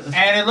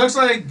 And it looks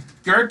like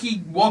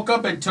Gurky woke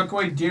up and took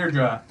away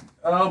Deirdre.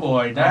 Oh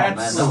boy, that's.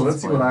 man, So that was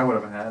let's see fun. what I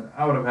would have had.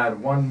 I would have had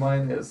 1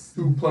 minus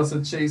 2 plus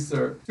a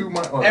chaser. 2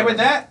 minus. And with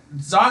that,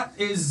 Zot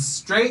is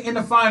straight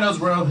into finals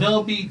where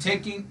he'll be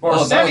taking, or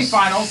that was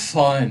semifinals.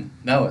 Fun.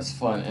 That was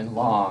fun and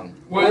long.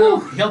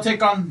 Well, he'll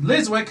take on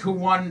Lizwick, who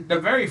won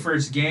the very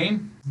first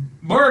game,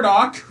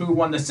 Murdoch, who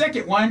won the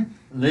second one,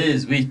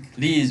 Lizwick.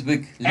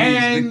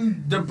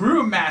 and the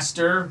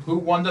Brewmaster, who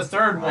won the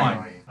third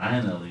one.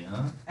 Finally,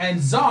 huh? And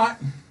Zot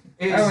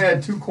is. I only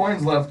had 2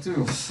 coins left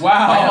too.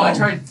 Wow. I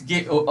tried to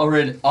get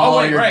rid of all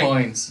wait, your right.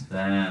 coins.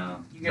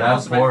 Damn. You get That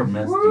ultimate. board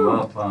messed you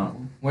up, huh?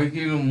 Why are you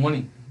giving him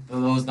money? That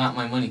was not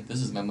my money.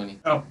 This is my money.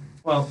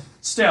 Well,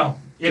 still,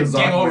 it's Zot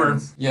game over.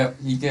 wins. Yep,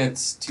 he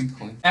gets 2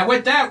 coins. And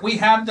with that, we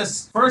have the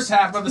first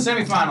half of the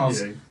semifinals.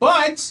 Yay.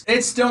 But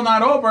it's still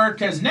not over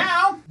because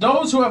now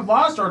those who have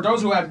lost or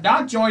those who have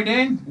not joined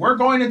in, we're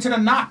going into the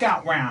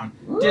knockout round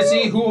to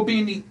see who will be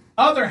in the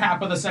other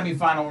half of the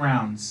semifinal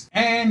rounds.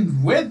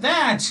 And with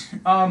that,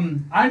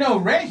 I know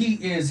Rehi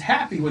is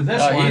happy with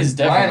this one. He is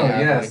definitely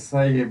Finally, happy. yes.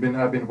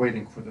 I've been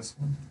waiting for this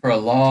one. For a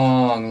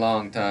long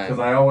Because time.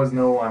 I always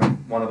know I'm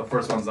one of the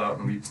first ones out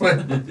when we play.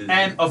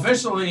 And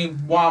officially,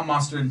 Wild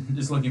Mustard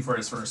is looking for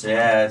his first.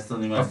 Yeah, it's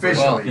only my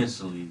Officially. Well,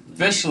 officially.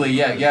 Officially,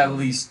 yeah, you have at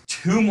least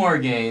 2 more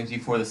games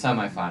before the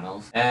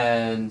semifinals.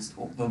 And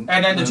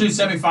And then the 2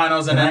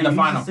 semifinals and then the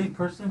final. Same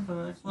person for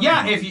the next one?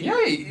 Yeah, if you.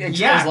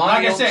 As long like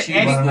I as you said, don't choose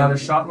any- Want another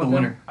shot the with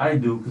winner. I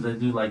do, because I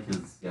do like his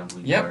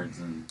gambling Yep. cards.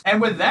 And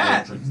And with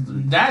that, Trickster.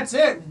 that's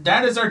it.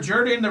 That is our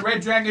journey in the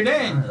Red Dragon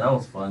Inn. Alright, that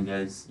was fun,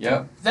 guys.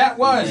 Yep. That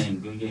was.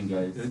 Good game,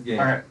 guys. Good game.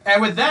 All right.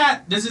 And with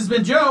that, this has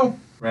been Joe.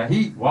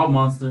 Rahit. Wild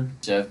Monster.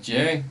 Jeff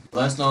J.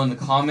 Let us know in the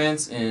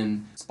comments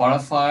in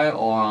Spotify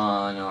or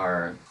on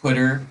our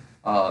Twitter,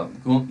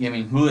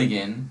 Gaming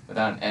Hooligan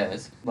without an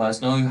S. Let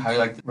us know how you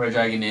like the Red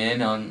Dragon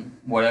Inn on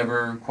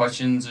whatever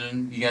questions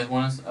and you guys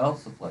want us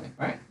else to play.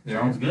 All right.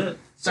 Sounds good.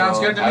 Sounds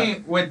So, good to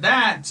me. With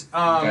that, You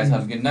guys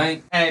have a good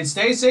night. and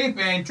stay safe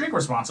and drink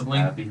responsibly.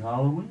 Happy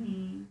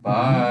Halloween.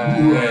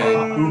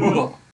 Bye.